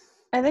amazing.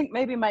 I think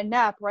maybe my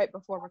nap right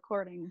before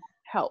recording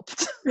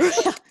helped.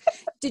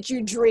 Did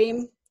you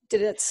dream?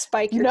 Did it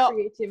spike your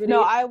creativity?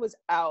 No, I was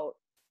out.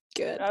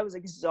 Good. I was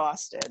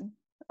exhausted.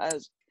 I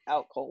was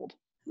out cold.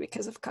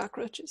 Because of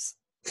cockroaches.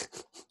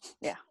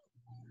 Yeah.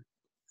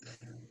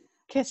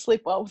 Can't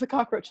sleep well with a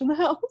cockroach in the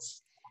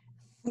house.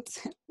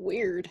 It's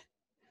weird.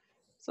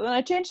 So then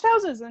I changed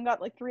houses and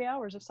got like 3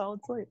 hours of solid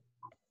sleep.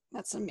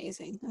 That's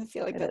amazing. I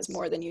feel like that's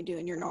more than you do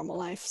in your normal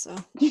life, so.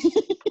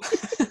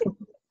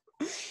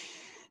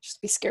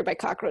 Just be scared by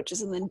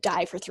cockroaches and then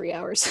die for 3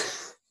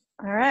 hours.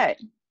 All right.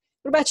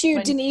 What about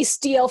you, Denise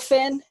D.L.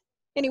 Finn?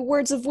 Any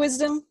words of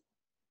wisdom?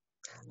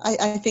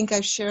 I think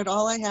I've shared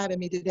all I had in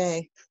me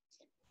today.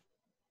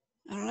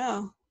 I don't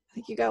know. I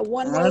think you got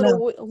one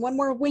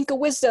more wink of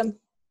wisdom.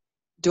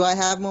 Do I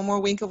have one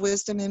more wink of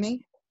wisdom in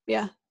me?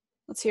 Yeah.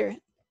 Let's hear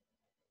it.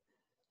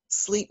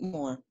 Sleep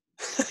more.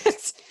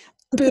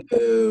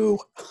 Boo.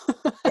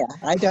 Yeah,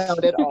 I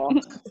don't at all.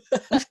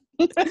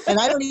 And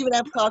I don't even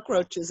have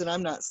cockroaches and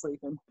I'm not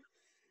sleeping.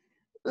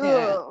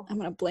 Yeah, I'm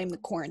going to blame the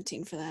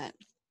quarantine for that.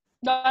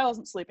 No, I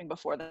wasn't sleeping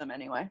before them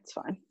anyway. It's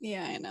fine.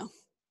 Yeah, I know.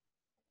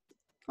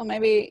 Well,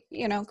 maybe,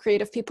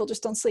 creative people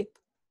just don't sleep.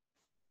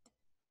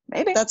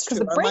 Maybe. That's true.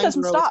 The brain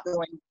doesn't stop.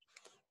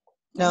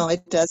 No,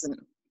 it doesn't.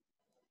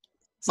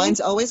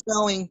 Mine's always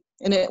going,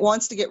 and it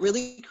wants to get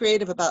really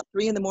creative about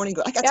 3 a.m.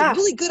 Go, I got some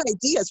really good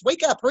ideas.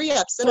 Wake up, hurry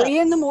up, sit up. 3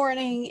 a.m.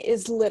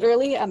 is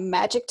literally a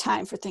magic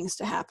time for things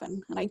to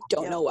happen, and I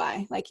don't know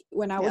why. Like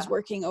when I was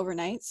working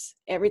overnights,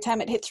 every time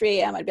it hit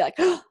 3 a.m., I'd be like,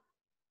 oh,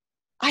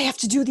 I have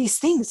to do these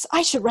things.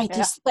 I should write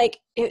these. Like,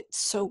 it's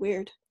so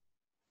weird.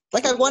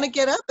 Like I want to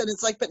get up, and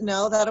it's like, but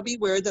no, that'll be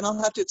weird. Then I'll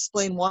have to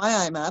explain why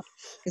I'm up,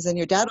 because then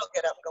your dad will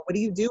get up and go, "What are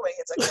you doing?"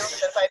 It's like, no,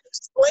 if I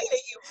explain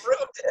it, you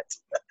ruined it.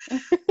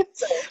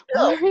 So,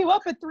 no. Why are you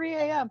up at 3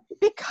 a.m.?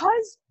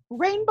 Because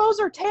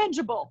rainbows are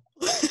tangible.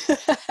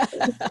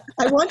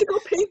 I want to go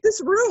paint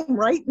this room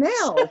right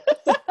now.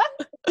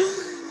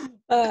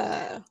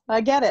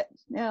 I get it.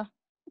 Yeah.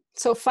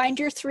 So find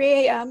your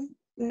 3 a.m.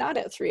 not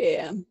at 3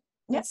 a.m.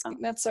 Yes.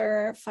 That's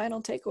our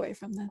final takeaway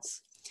from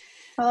this.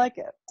 I like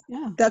it.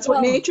 Yeah. That's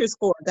what nature's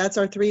for. That's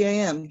our 3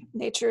 a.m.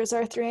 Nature is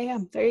our 3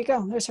 a.m. There you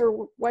go. There's her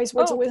wise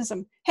words of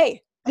wisdom.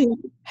 Hey.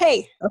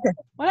 Hey. Okay.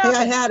 What happened?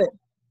 Hey, I had it.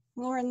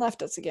 Lauren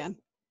left us again.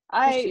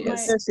 There she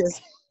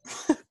is.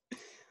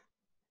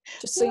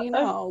 Just so you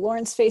know,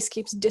 Lauren's face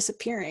keeps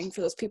disappearing for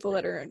those people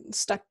that are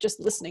stuck just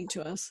listening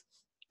to us.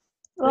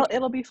 Well,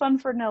 it'll be fun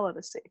for Nella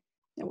to see.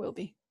 It will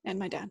be. And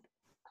my dad.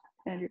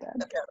 And your dad.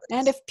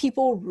 And if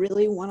people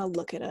really want to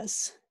look at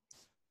us,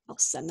 I'll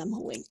send them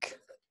a link.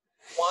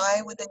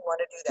 Why would they want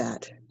to do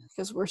that?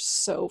 Because we're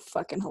so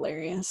fucking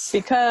hilarious.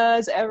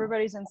 Because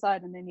everybody's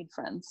inside and they need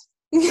friends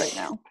right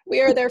now.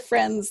 We are their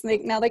friends.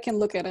 Now they can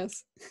look at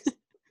us.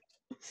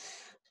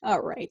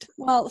 All right.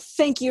 Well,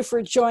 thank you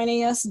for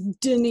joining us,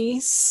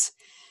 Denise.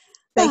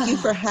 Thank you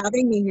for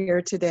having me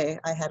here today.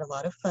 I had a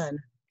lot of fun.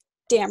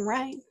 Damn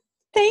right.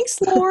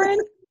 Thanks, Lauren.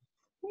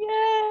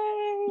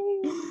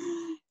 Yay!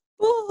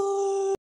 Bye.